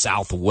 It was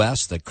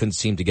Southwest that couldn't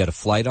seem to get a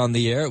flight on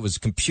the air. It was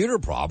computer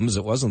problems.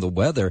 It wasn't the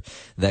weather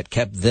that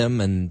kept them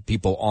and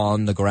people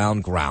on the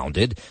ground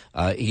grounded.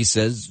 He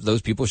says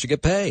those people should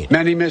get paid.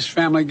 Many missed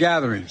family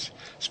gatherings,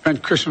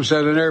 spent Christmas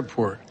at an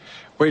airport,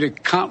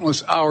 waited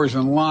countless hours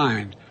in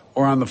line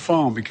or on the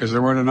phone because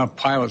there weren't enough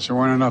pilots, there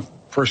weren't enough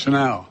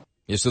personnel.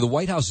 Yeah, so the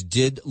White House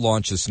did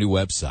launch this new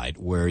website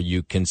where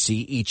you can see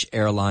each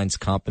airline's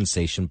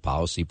compensation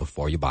policy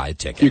before you buy a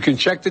ticket. You can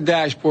check the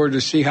dashboard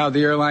to see how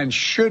the airline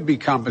should be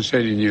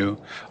compensating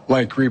you,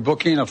 like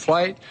rebooking a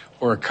flight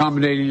or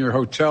accommodating your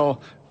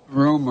hotel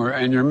room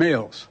and your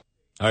meals.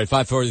 All right,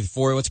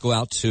 5:44, let's go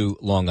out to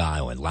Long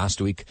Island. Last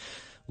week,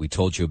 we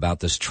told you about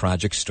this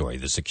tragic story,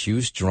 this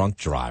accused drunk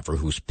driver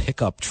whose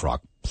pickup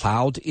truck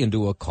plowed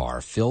into a car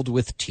filled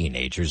with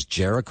teenagers,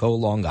 Jericho,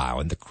 Long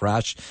Island. The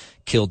crash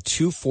killed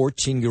two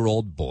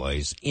 14-year-old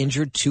boys,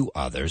 injured two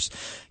others.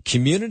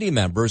 Community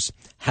members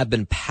have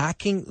been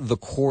packing the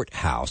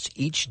courthouse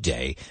each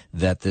day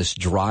that this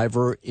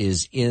driver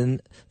is in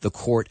the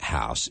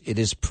courthouse. It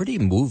is pretty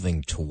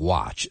moving to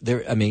watch.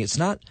 It's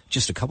not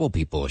just a couple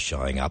people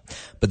showing up,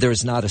 but there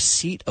is not a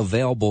seat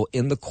available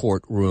in the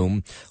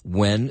courtroom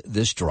when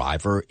this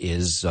driver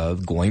is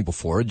going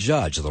before a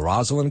judge. The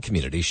Roslyn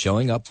community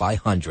showing up by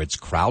hundreds,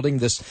 crowding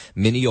this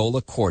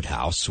Mineola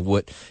courthouse,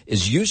 what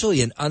is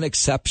usually an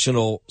unexceptional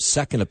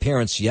second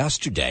appearance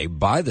yesterday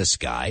by this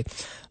guy.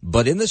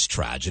 But in this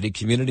tragedy,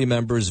 community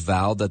members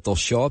vowed that they'll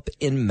show up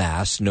in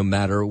mass no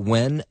matter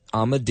when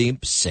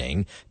Amadeep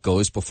Singh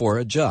goes before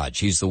a judge.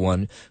 He's the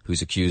one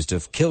who's accused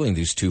of killing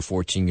these two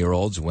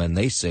 14-year-olds when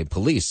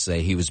police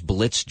say he was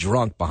blitz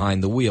drunk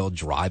behind the wheel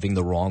driving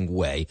the wrong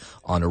way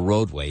on a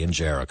roadway in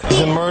Jericho. He's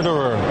a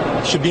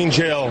murderer, should be in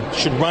jail,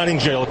 should rot in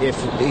jail. If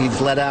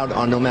he's let out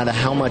on no matter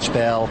how much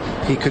bail,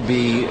 he could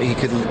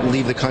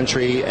leave the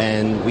country,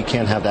 and we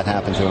can't have that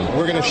happen to him.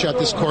 We're going to shut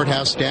this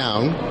courthouse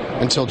down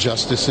until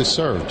justice is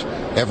served.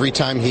 Every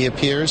time he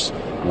appears,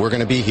 we're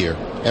going to be here.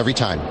 every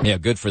time. Yeah,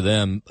 good for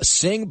them.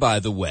 Singh, by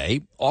the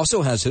way,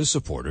 also has his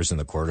supporters in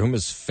the courtroom.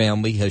 His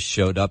family has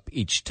showed up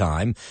each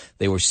time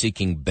they were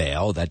seeking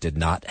bail. That did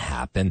not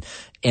happen.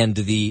 And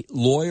the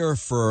lawyer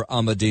for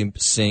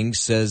Amardeep Singh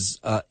says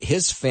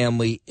his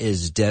family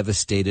is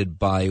devastated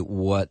by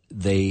what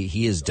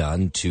he has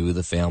done to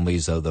the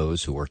families of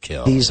those who were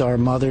killed. These are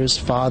mothers,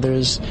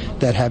 fathers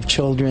that have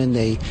children.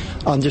 They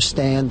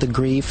understand the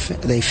grief.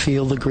 They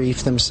feel the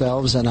grief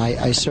themselves, and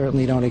I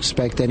certainly don't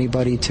expect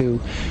anybody to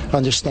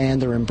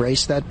understand or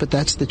embrace that, but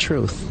that's the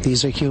truth.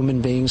 These are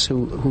human beings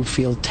who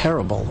feel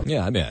terrible.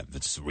 Yeah, I mean,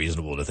 it's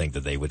reasonable to think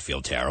that they would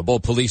feel terrible.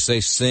 Police say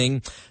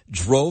Singh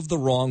drove the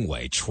wrong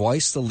way,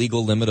 twice the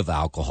legal limit of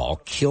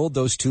alcohol, killed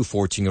those two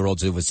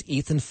 14-year-olds. It was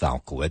Ethan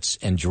Falkowitz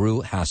and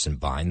Drew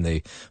Hassenbein.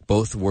 They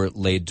both were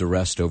laid to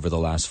rest over the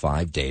last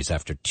 5 days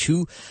after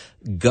two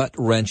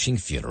gut-wrenching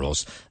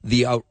funerals.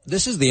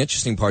 This is the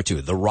interesting part,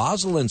 too. The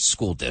Roslyn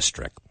School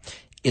District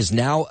is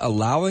now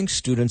allowing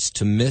students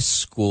to miss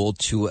school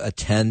to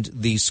attend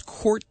these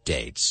court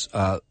dates.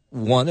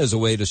 One is a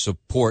way to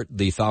support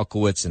the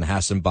Falkowitz and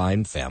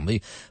Hassenbein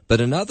family, but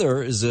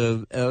another is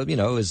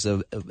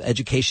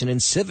education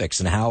in civics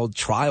and how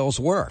trials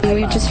work.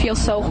 We just feel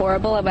so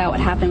horrible about what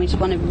happened. We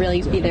just want to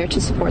really be there to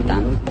support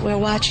them. We're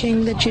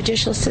watching the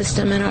judicial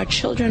system, and our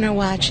children are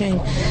watching.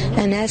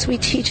 And as we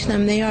teach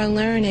them, they are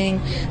learning.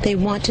 They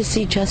want to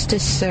see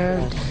justice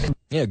served.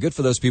 Yeah, good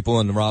for those people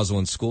in the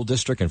Roslyn School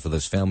District and for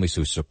those families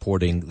who are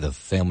supporting the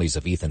families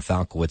of Ethan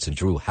Falkowitz and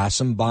Drew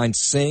Hassenbein.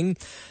 Singh,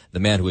 the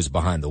man who is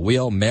behind the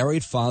wheel,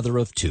 married father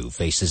of two,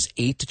 faces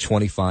 8 to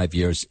 25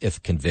 years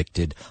if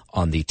convicted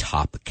on the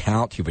top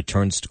count. He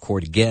returns to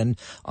court again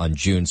on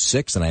June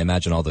 6th, and I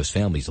imagine all those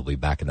families will be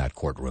back in that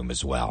courtroom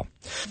as well.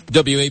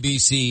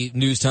 WABC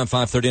News Time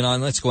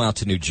 5:39. Let's go out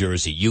to New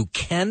Jersey. You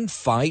can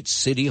fight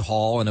City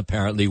Hall and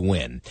apparently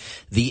win.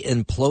 The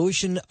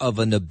implosion of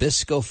a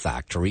Nabisco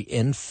factory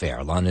in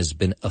Fairlawn has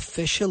been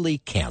officially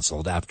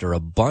canceled after a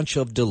bunch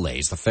of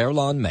delays. The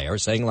Fairlawn mayor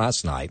saying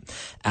last night,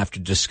 after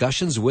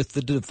discussions with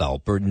the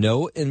developer,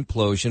 no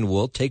implosion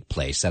will take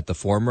place at the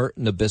former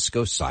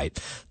Nabisco site.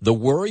 The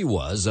worry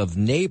was of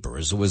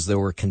neighbors was there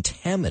were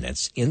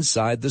contaminants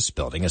inside this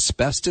building.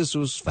 Asbestos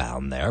was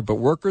found there, but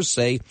workers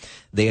say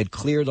they had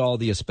cleared all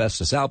the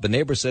asbestos out, but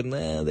neighbors said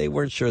they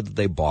weren't sure that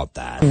they bought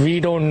that. We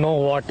don't know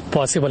what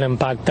possible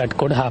impact that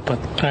could happen,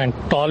 and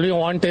all we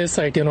want is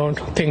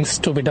things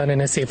to be done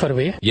in a safer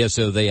way. Yeah,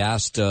 so they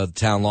asked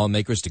town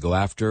lawmakers to go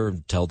after,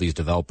 tell these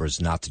developers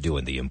not to do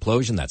in the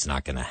implosion. That's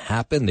not going to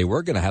happen. They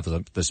were going to have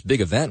this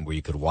big event where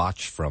you could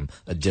watch from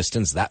a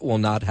distance. That will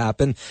not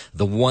happen.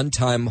 The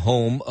one-time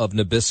home of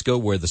Nabisco,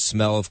 where the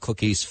smell of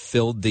cookies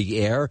filled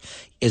the air,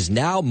 is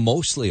now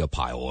mostly a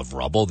pile of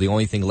rubble. The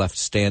only thing left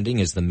standing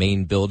is the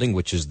main building,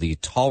 which is the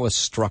tallest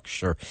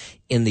structure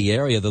in the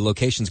area. The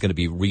location is going to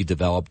be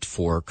redeveloped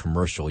for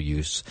commercial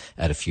use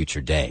at a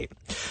future date.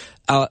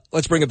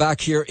 Let's bring it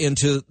back here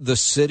into the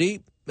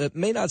city. It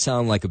may not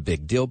sound like a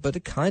big deal, but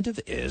it kind of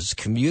is.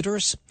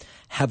 Commuters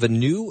have a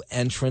new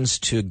entrance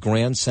to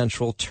Grand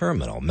Central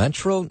Terminal.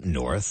 Metro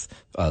North,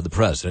 the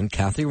president,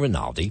 Kathy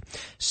Rinaldi,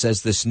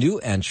 says this new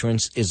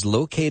entrance is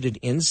located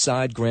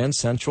inside Grand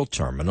Central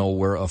Terminal,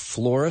 where a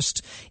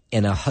florist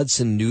and a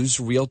Hudson News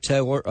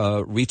retailer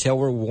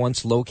were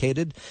once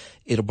located.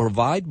 It'll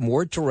provide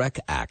more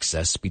direct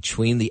access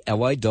between the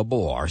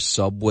LIRR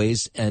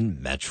subways and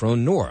Metro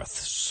North.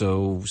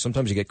 So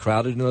sometimes you get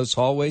crowded in those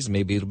hallways.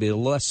 Maybe it'll be a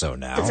little less so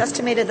now. It's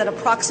estimated that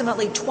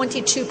approximately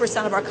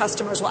 22% of our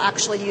customers will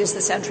actually use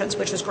this entrance,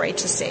 which is great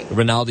to see.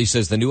 Rinaldi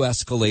says the new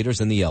escalators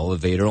and the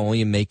elevator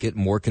only make it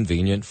more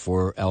convenient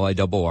for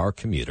LIRR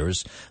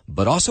commuters,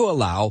 but also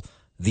allow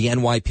the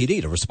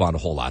NYPD to respond a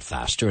whole lot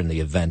faster in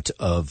the event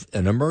of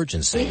an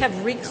emergency. We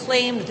have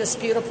reclaimed this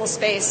beautiful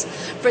space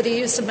for the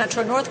use of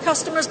Metro North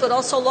customers, but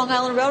also Long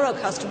Island Railroad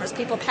customers,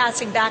 people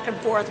passing back and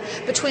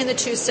forth between the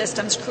two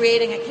systems,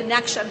 creating a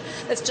connection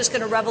that's just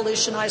going to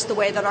revolutionize the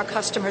way that our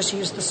customers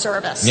use the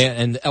service. Yeah,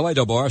 and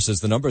LIRR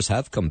says the numbers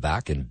have come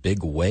back in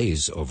big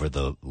ways over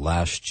the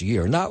last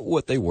year. Not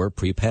what they were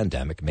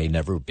pre-pandemic, may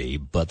never be,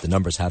 but the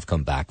numbers have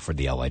come back for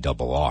the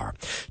LIRR.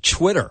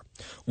 Twitter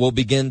will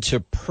begin to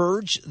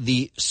purge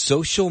the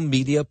social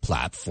media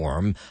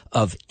platform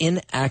of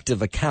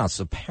inactive accounts.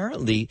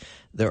 Apparently,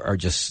 there are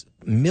just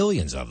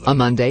millions of them. On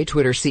Monday,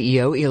 Twitter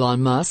CEO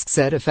Elon Musk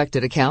said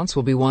affected accounts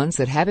will be ones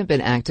that haven't been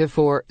active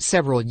for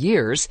several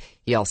years.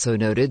 He also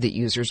noted that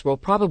users will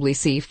probably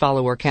see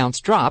follower counts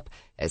drop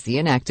as the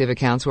inactive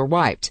accounts were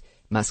wiped.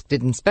 Musk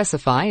didn't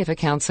specify if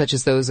accounts such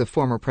as those of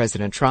former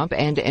President Trump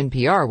and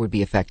NPR would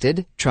be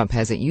affected. Trump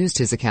hasn't used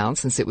his account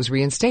since it was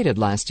reinstated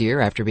last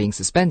year after being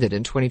suspended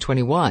in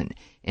 2021.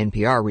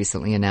 NPR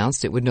recently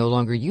announced it would no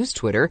longer use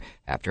Twitter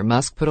after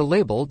Musk put a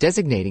label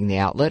designating the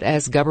outlet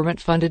as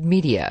government-funded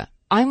media.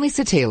 I'm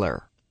Lisa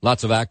Taylor.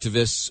 Lots of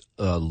activists,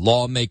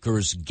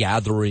 lawmakers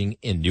gathering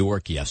in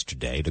Newark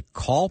yesterday to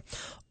call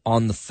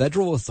on the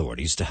federal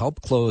authorities to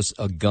help close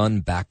a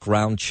gun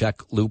background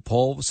check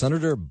loophole.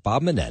 Senator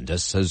Bob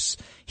Menendez says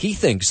he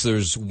thinks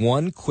there's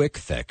one quick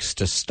fix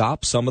to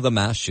stop some of the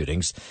mass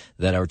shootings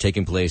that are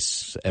taking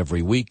place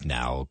every week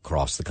now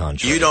across the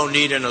country. You don't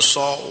need an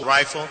assault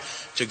rifle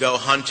to go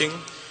hunting.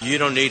 You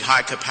don't need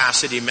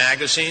high-capacity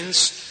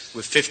magazines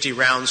with 50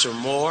 rounds or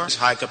more.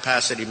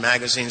 High-capacity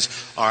magazines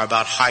are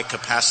about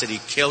high-capacity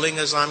killing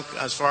as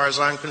far as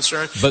I'm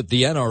concerned. But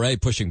the NRA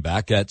pushing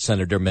back at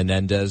Senator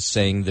Menendez,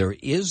 saying there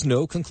is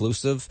no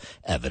conclusive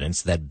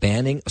evidence that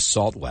banning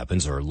assault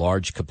weapons or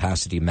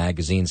large-capacity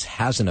magazines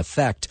has an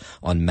effect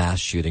on mass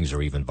shootings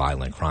or even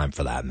violent crime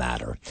for that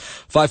matter.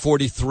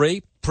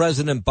 543.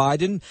 President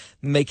Biden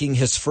making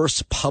his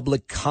first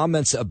public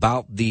comments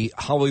about the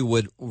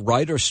Hollywood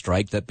writer's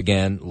strike that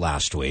began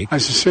last week. I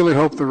sincerely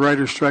hope the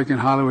writer's strike in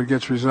Hollywood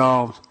gets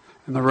resolved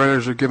and the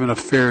writers are given a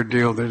fair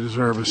deal they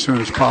deserve as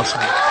soon as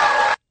possible.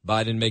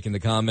 Biden making the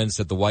comments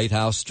at the White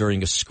House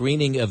during a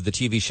screening of the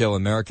TV show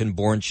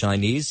American-Born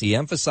Chinese. He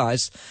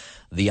emphasized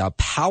the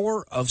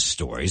power of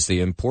stories,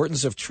 the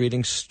importance of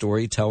treating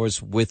storytellers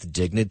with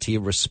dignity,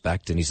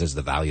 respect, and he says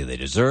the value they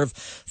deserve.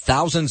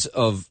 Thousands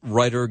of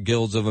Writer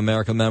Guilds of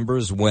America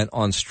members went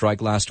on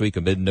strike last week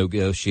amid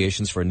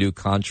negotiations for a new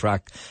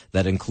contract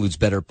that includes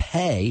better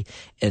pay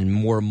and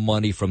more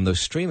money from those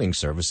streaming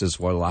services,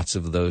 while lots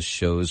of those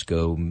shows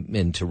go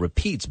into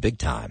repeats big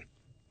time.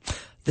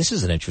 This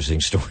is an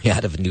interesting story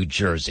out of New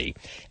Jersey.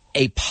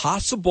 A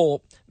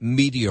possible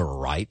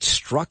meteorite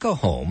struck a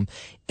home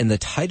in the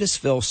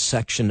Titusville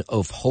section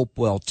of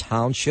Hopewell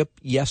Township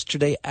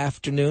yesterday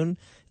afternoon.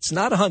 It's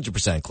not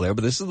 100% clear,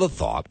 but this is the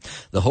thought.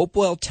 The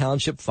Hopewell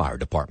Township Fire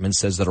Department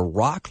says that a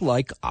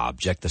rock-like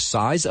object the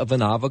size of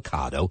an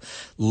avocado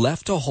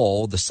left a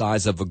hole the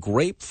size of a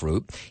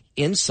grapefruit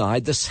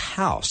inside this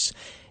house.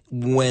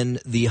 When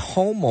the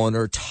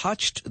homeowner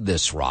touched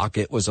this rock,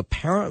 it was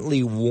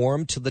apparently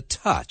warm to the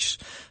touch.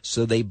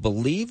 So they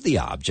believe the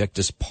object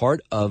is part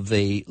of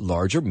a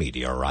larger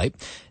meteorite.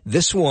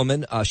 This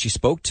woman, she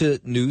spoke to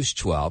News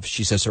 12.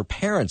 She says her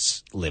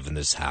parents live in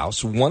this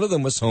house. One of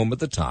them was home at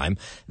the time.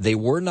 They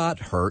were not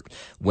hurt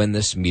when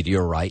this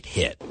meteorite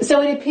hit.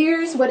 So it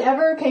appears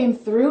whatever came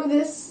through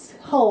this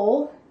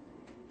hole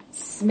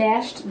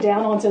smashed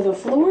down onto the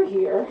floor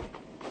here,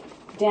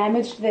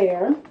 damaged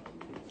there.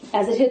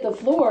 As it hit the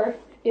floor,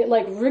 it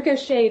like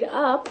ricocheted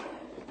up,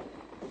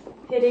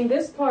 hitting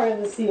this part of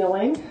the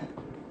ceiling,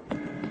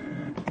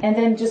 and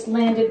then just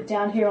landed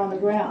down here on the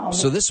ground.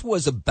 So this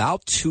was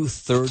about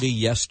 2:30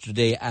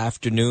 yesterday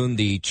afternoon.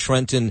 The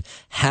Trenton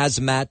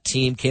hazmat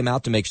team came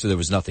out to make sure there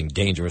was nothing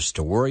dangerous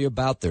to worry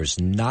about. There's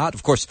not.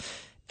 Of course,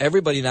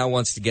 everybody now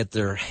wants to get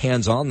their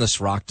hands on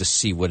this rock to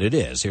see what it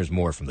is. Here's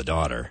more from the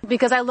daughter.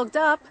 Because I looked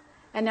up,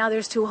 and now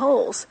there's two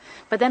holes.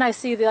 But then I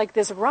see like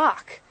this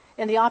rock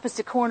in the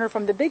opposite corner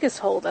from the biggest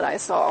hole that I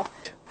saw.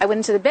 I went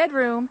into the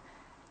bedroom.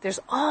 There's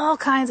all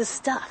kinds of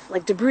stuff,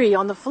 like debris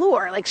on the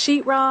floor, like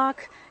sheetrock,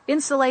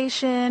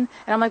 insulation. And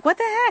I'm like, what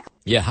the heck?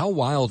 Yeah, how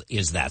wild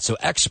is that? So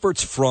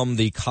experts from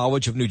the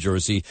College of New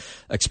Jersey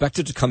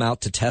expected to come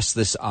out to test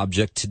this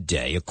object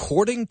today.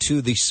 According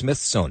to the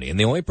Smithsonian,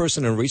 the only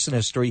person in recent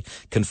history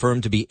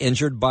confirmed to be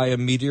injured by a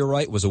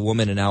meteorite was a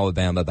woman in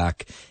Alabama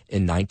back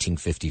in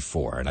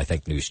 1954. And I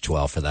thank News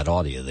 12 for that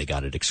audio. They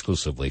got it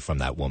exclusively from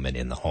that woman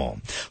in the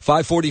home.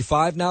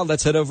 5:45 now.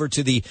 Let's head over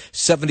to the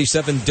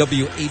 77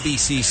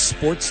 WABC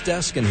Sports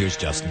Desk. And here's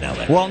Justin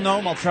Elliott. Well,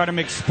 Noam, I'll try to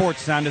make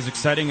sports sound as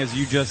exciting as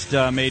you just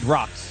made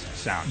rocks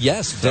sound.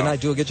 Yes, so. Didn't I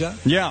do a good job?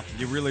 Yeah,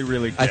 you really,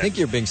 really did. I think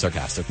you're being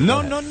sarcastic. No.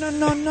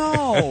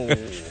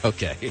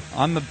 Okay.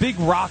 I'm the big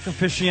rock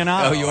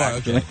aficionado. Oh, you are?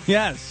 Okay.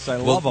 Yes, I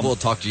love them. We'll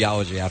talk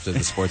geology after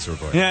the sports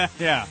report.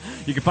 Yeah.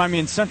 You can find me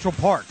in Central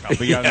Park. I'll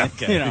be on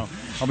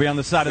I'll be on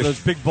the side of those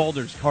big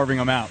boulders carving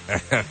them out.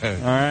 All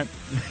right.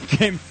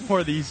 Game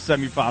 4 of the East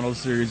semifinal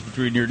series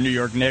between your New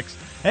York Knicks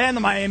and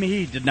the Miami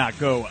Heat did not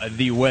go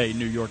the way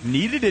New York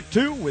needed it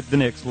to, with the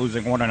Knicks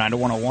losing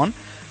 109-101.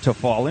 To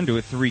fall into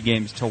a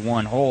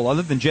 3-1 hole.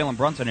 Other than Jalen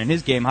Brunson in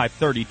his game-high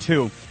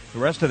 32, the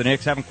rest of the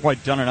Knicks haven't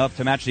quite done enough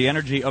to match the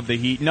energy of the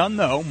Heat. None,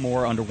 though,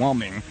 more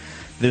underwhelming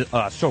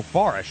so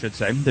far, I should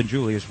say, than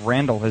Julius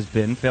Randle has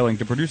been, failing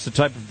to produce the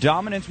type of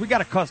dominance we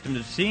got accustomed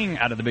to seeing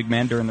out of the big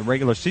man during the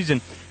regular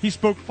season. He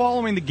spoke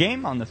following the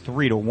game on the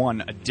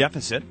 3-1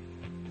 deficit.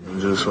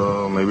 Just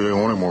maybe they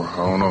wanted more.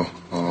 I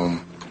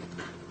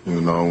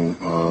don't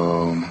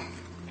know.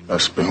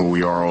 That's been who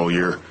we are all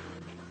year.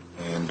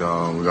 And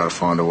we got to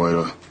find a way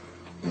to,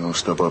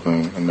 step up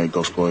and make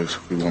those plays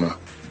if we want to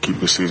keep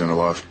the season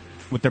alive.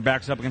 With their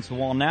backs up against the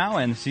wall now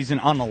and the season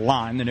on the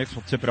line, the Knicks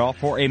will tip it off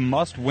for a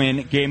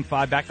must-win Game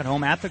 5 back at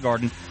home at the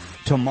Garden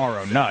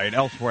tomorrow night.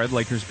 Elsewhere, the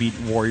Lakers beat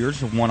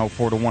Warriors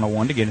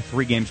 104-101 to gain a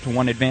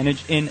 3-1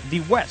 advantage in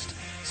the West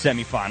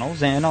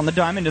semifinals. And on the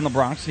diamond in the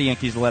Bronx, the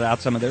Yankees let out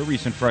some of their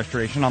recent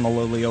frustration on the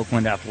lowly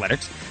Oakland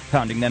Athletics,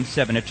 pounding them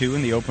 7-2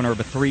 in the opener of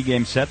a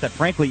 3-game set that,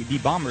 frankly, the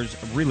Bombers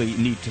really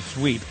need to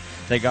sweep.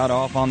 They got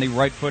off on the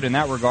right foot in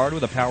that regard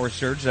with a power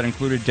surge that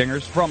included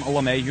dingers from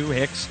LeMahieu,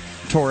 Hicks,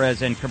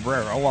 Torres, and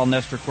Cabrera, while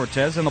Nestor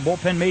Cortez and the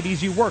bullpen made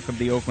easy work of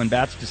the Oakland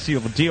bats to seal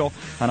the deal.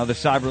 Another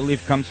sigh of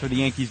relief comes for the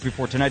Yankees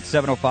before tonight's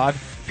 7:05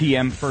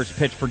 p.m. first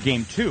pitch for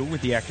Game 2 with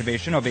the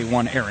activation of a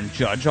one Aaron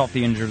Judge off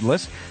the injured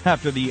list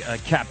after the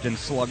captain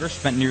slugger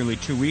spent nearly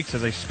 2 weeks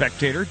as a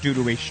spectator due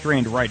to a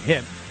strained right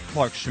hip.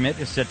 Clark Schmidt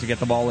is set to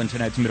get the ball in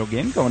tonight's middle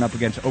game, going up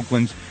against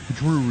Oakland's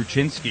Drew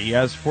Ruchinski.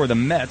 As for the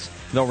Mets,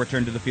 they'll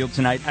return to the field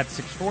tonight at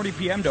 6:40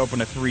 p.m. to open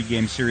a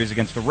 3-game series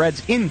against the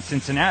Reds in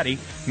Cincinnati.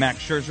 Max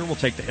Scherzer will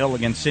take the hill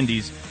against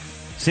Cincy's,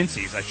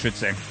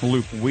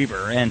 Luke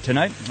Weaver. And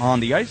tonight on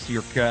the ice,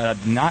 your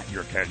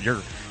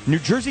New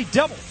Jersey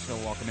Devils will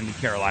welcome in the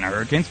Carolina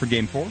Hurricanes for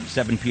Game 4,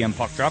 7 p.m.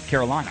 puck drop.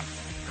 Carolina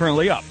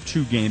currently up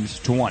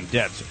 2-1.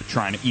 Devs are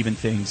trying to even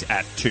things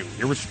at 2.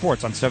 Here with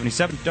sports on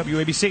 77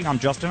 WABC. I'm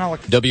Justin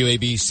Ellick.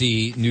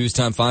 WABC News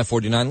Time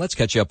 5:49. Let's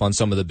catch you up on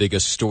some of the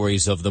biggest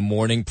stories of the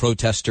morning.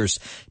 Protesters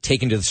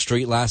taken to the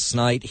street last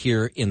night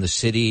here in the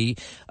city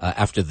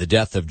after the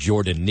death of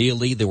Jordan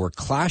Neely. There were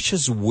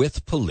clashes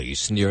with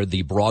police near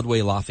the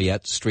Broadway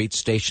Lafayette Street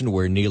station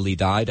where Neely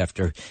died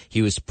after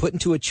he was put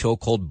into a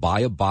chokehold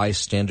by a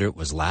bystander. It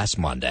was last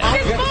Monday.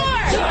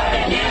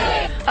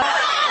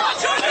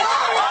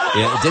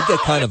 Yeah, it did get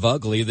kind of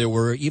ugly.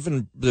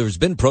 There's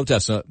been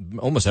protests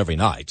almost every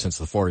night since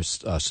the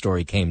Forest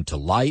story came to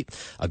light.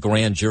 A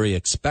grand jury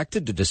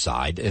expected to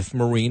decide if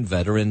Marine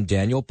veteran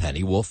Daniel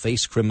Penny will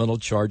face criminal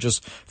charges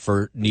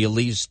for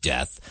Neely's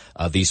death.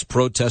 These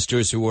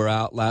protesters who were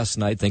out last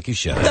night think he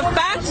should. The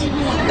fact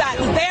that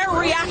their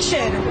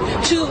reaction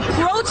to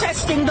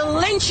protesting the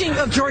lynching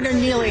of Jordan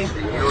Neely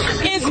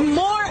is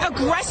more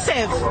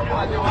aggressive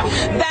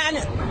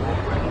than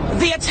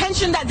the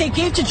attention that they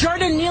gave to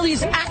Jordan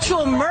Neely's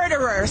actual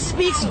murderer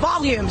speaks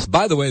volumes.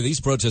 By the way,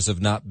 these protests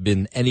have not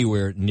been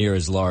anywhere near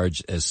as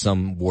large as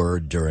some were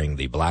during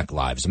the Black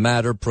Lives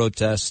Matter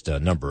protest a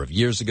number of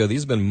years ago.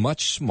 These have been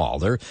much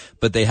smaller,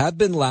 but they have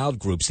been loud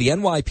groups. The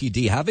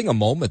NYPD having a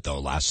moment, though,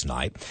 last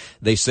night.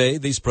 They say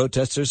these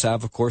protesters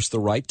have, of course, the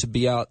right to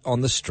be out on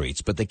the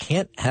streets, but they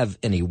can't have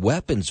any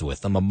weapons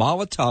with them. A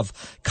Molotov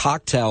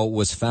cocktail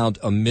was found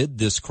amid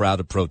this crowd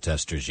of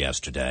protesters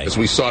yesterday. As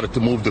we started to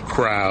move the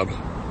crowd,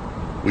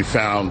 we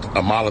found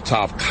a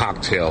Molotov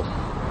cocktail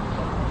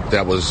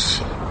that was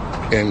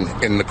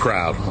in the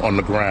crowd, on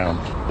the ground.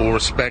 We'll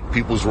respect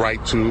people's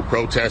right to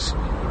protest,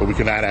 but we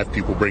cannot have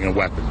people bringing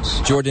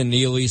weapons. Jordan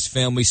Neely's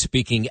family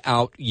speaking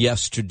out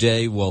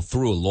yesterday, well,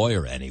 through a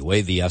lawyer anyway.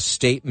 The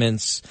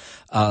statements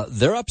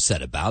they're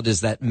upset about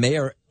is that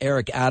Mayor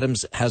Eric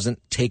Adams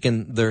hasn't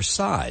taken their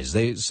sides.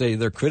 They say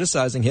they're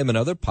criticizing him and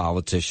other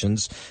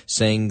politicians,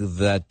 saying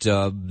that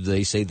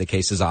they say the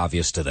case is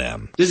obvious to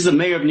them. This is the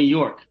mayor of New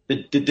York.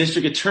 The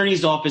district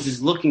attorney's office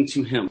is looking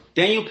to him.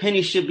 Daniel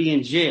Penny should be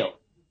in jail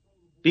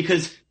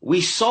because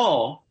we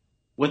saw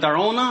with our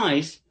own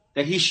eyes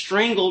that he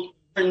strangled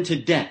her to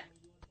death.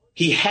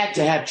 He had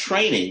to have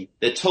training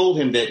that told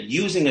him that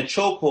using a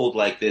chokehold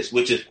like this,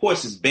 which of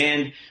course is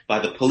banned by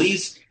the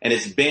police and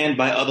it's banned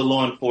by other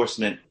law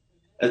enforcement,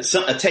 a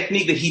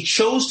technique that he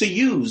chose to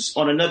use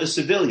on another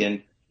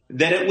civilian,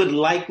 that it would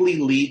likely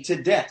lead to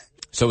death.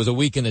 So it was a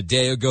week and a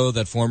day ago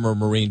that former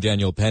Marine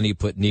Daniel Penny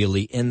put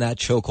Neely in that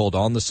chokehold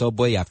on the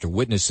subway after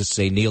witnesses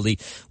say Neely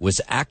was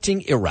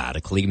acting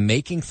erratically,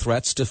 making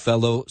threats to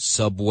fellow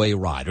subway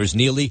riders.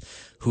 Neely,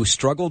 who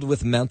struggled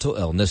with mental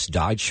illness,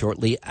 died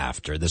shortly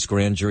after. This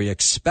grand jury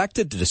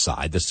expected to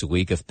decide this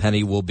week if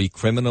Penny will be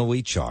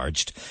criminally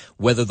charged.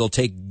 Whether they'll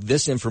take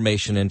this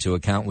information into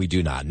account, we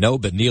do not know,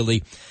 but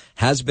Neely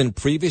has been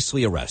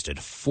previously arrested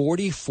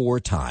 44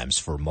 times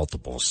for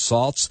multiple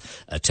assaults,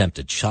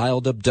 attempted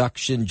child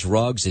abduction,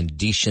 drugs,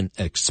 indecent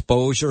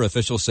exposure.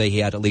 Officials say he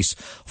had at least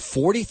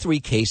 43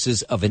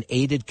 cases of an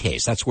aided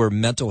case. That's where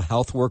mental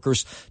health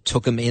workers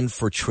took him in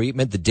for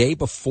treatment. The day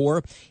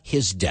before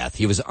his death,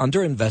 he was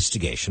under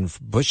investigation for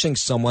pushing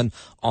someone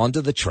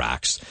onto the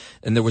tracks,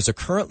 and there was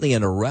currently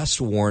an arrest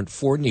warrant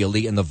for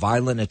Neely in the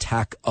violent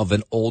attack of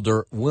an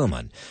older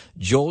woman.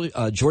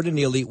 Jordan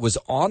Neely was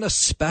on a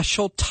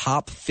special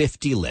top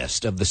 50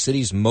 list of the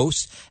city's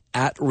most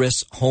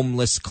at-risk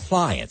homeless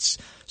clients.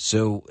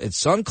 So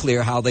it's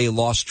unclear how they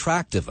lost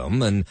track of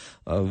him, and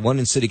one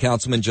in City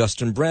Councilman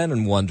Justin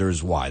Brannon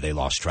wonders why they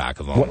lost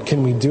track of him. What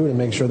can we do to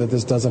make sure that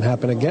this doesn't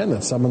happen again,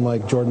 that someone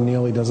like Jordan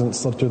Neely doesn't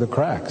slip through the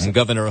cracks? And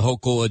Governor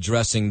Hochul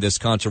addressing this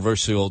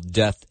controversial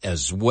death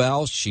as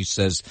well. She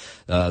says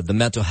the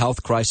mental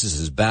health crisis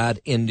is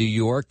bad in New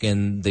York,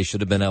 and they should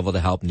have been able to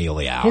help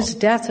Neely out. His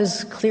death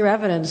is clear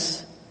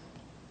evidence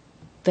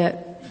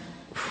that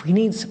we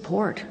need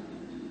support.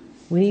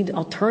 We need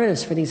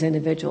alternatives for these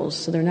individuals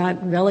so they're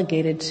not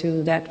relegated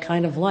to that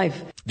kind of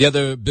life. The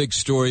other big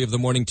story of the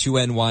morning, 2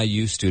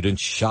 NYU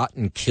students shot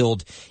and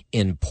killed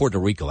in Puerto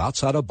Rico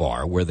outside a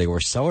bar where they were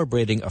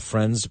celebrating a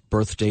friend's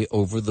birthday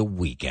over the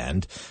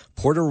weekend.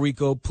 Puerto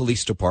Rico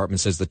Police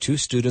Department says the 2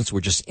 students were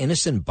just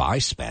innocent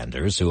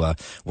bystanders who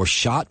were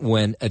shot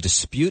when a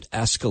dispute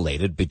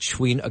escalated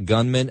between a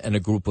gunman and a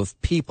group of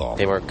people.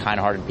 They were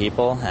kind-hearted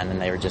people, and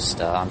they were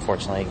just,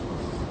 unfortunately,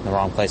 the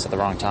wrong place at the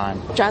wrong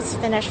time. Just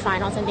finished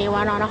finals and they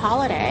went on a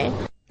holiday.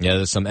 Yeah,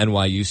 there's some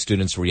NYU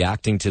students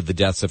reacting to the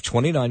deaths of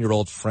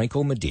 29-year-old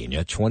Franco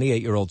Medina,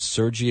 28-year-old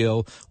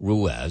Sergio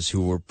Ruiz,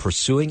 who were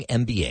pursuing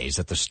MBAs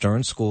at the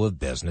Stern School of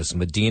Business.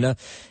 Medina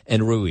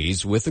and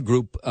Ruiz with a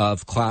group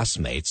of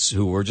classmates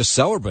who were just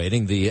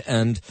celebrating the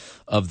end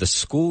of the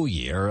school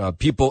year.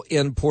 People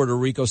in Puerto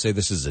Rico say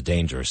this is a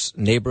dangerous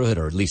neighborhood,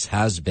 or at least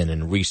has been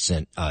in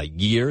recent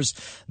years.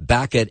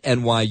 Back at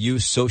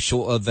NYU,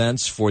 social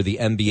events for the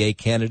MBA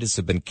candidates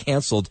have been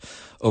canceled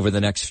over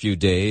the next few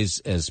days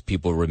as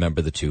people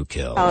remember the two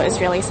killed. Oh, it's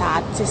really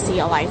sad to see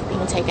a life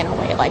being taken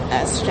away like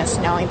this,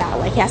 just knowing that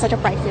like he has such a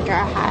bright future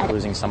ahead.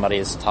 Losing somebody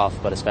is tough,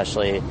 but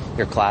especially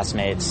your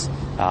classmates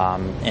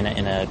in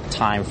a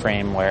time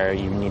frame where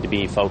you need to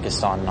be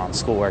focused on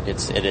schoolwork,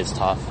 it is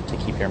tough to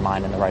keep your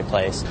mind in the right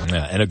place.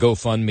 Yeah, and a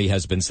GoFundMe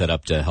has been set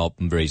up to help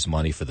raise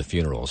money for the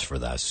funerals for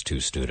those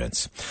two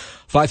students.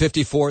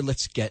 5:54,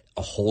 let's get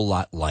a whole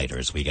lot lighter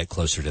as we get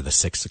closer to the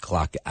 6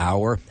 o'clock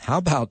hour. How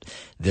about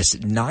this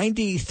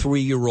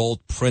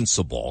 93-year-old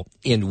principal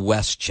in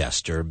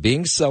Westchester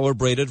being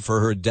celebrated for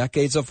her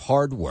decades of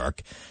hard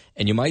work?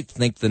 And you might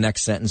think the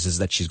next sentence is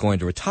that she's going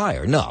to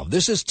retire. No,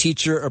 this is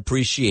Teacher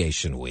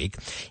Appreciation Week.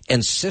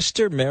 And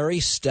Sister Mary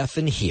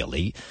Stephen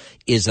Healy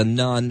is a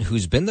nun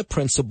who's been the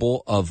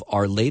principal of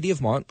Our Lady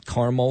of Mount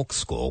Carmel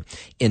School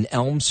in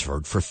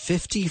Elmsford for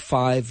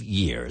 55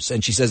 years.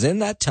 And she says in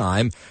that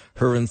time,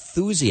 her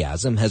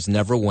enthusiasm has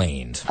never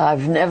waned.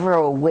 I've never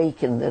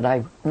awakened that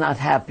I'm not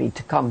happy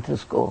to come to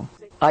school.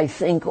 I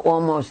think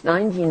almost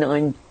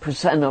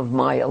 99% of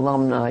my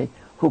alumni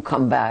who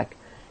come back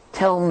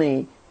tell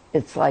me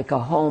it's like a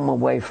home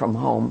away from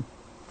home.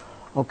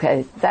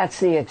 Okay, that's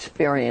the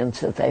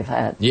experience that they've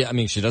had. Yeah, I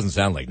mean, she doesn't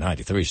sound like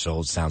 93.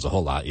 She sounds a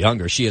whole lot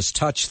younger. She has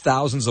touched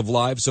thousands of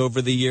lives over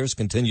the years,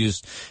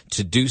 continues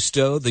to do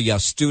so. The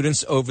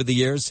students over the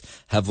years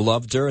have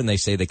loved her, and they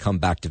say they come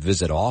back to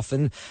visit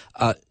often.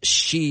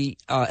 She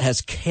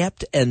has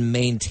kept and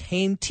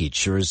maintained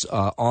teachers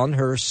on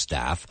her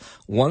staff.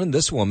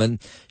 This woman,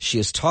 she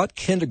has taught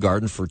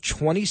kindergarten for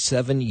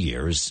 27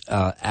 years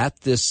at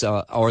this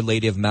Our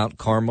Lady of Mount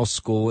Carmel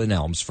School in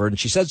Elmsford, and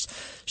she says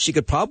she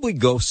could probably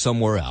go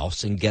somewhere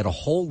else and get a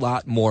whole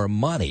lot more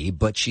money,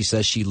 but she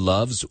says she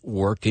loves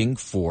working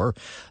for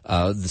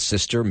the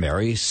Sister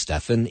Mary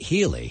Stephen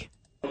Healy.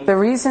 The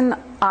reason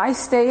I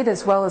stayed,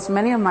 as well as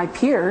many of my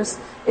peers,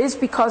 is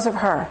because of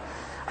her.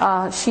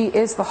 She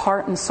is the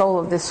heart and soul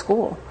of this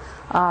school.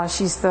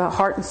 She's the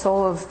heart and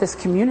soul of this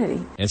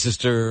community. And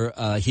Sister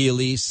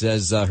Healy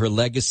says her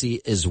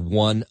legacy is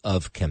one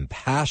of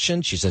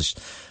compassion. She says,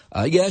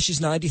 she's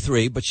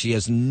 93, but she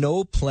has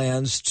no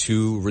plans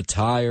to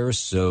retire.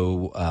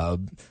 So,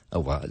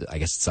 I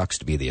guess it sucks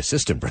to be the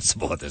assistant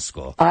principal at this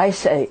school. I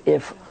say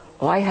if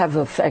I have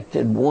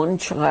affected one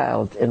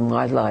child in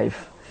my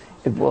life,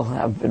 it will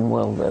have been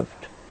well lived.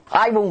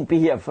 I won't be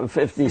here for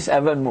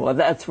 57 more,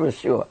 that's for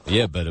sure.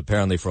 Yeah, but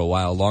apparently for a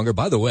while longer.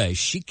 By the way,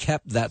 she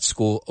kept that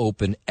school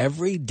open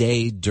every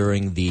day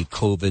during the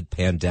COVID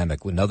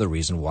pandemic. Another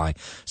reason why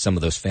some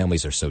of those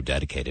families are so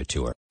dedicated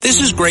to her.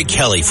 This is Greg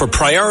Kelly for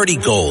Priority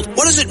Gold.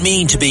 What does it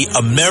mean to be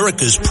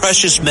America's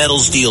precious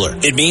metals dealer?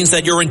 It means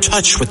that you're in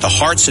touch with the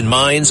hearts and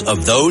minds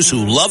of those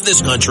who love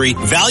this country,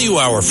 value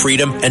our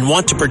freedom, and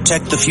want to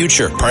protect the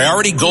future.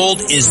 Priority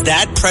Gold is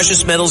that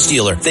precious metals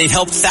dealer. They've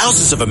helped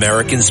thousands of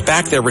Americans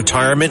back their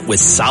retirement with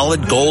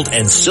solid gold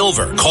and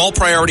silver. Call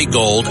Priority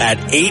Gold at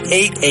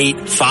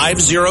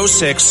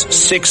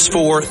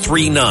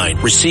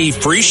 888-506-6439. Receive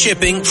free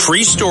shipping,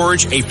 free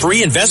storage, a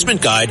free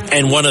investment guide,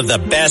 and one of the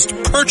best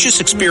purchase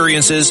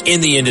experiences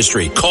in the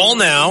industry. Call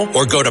now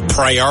or go to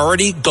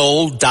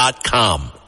PriorityGold.com.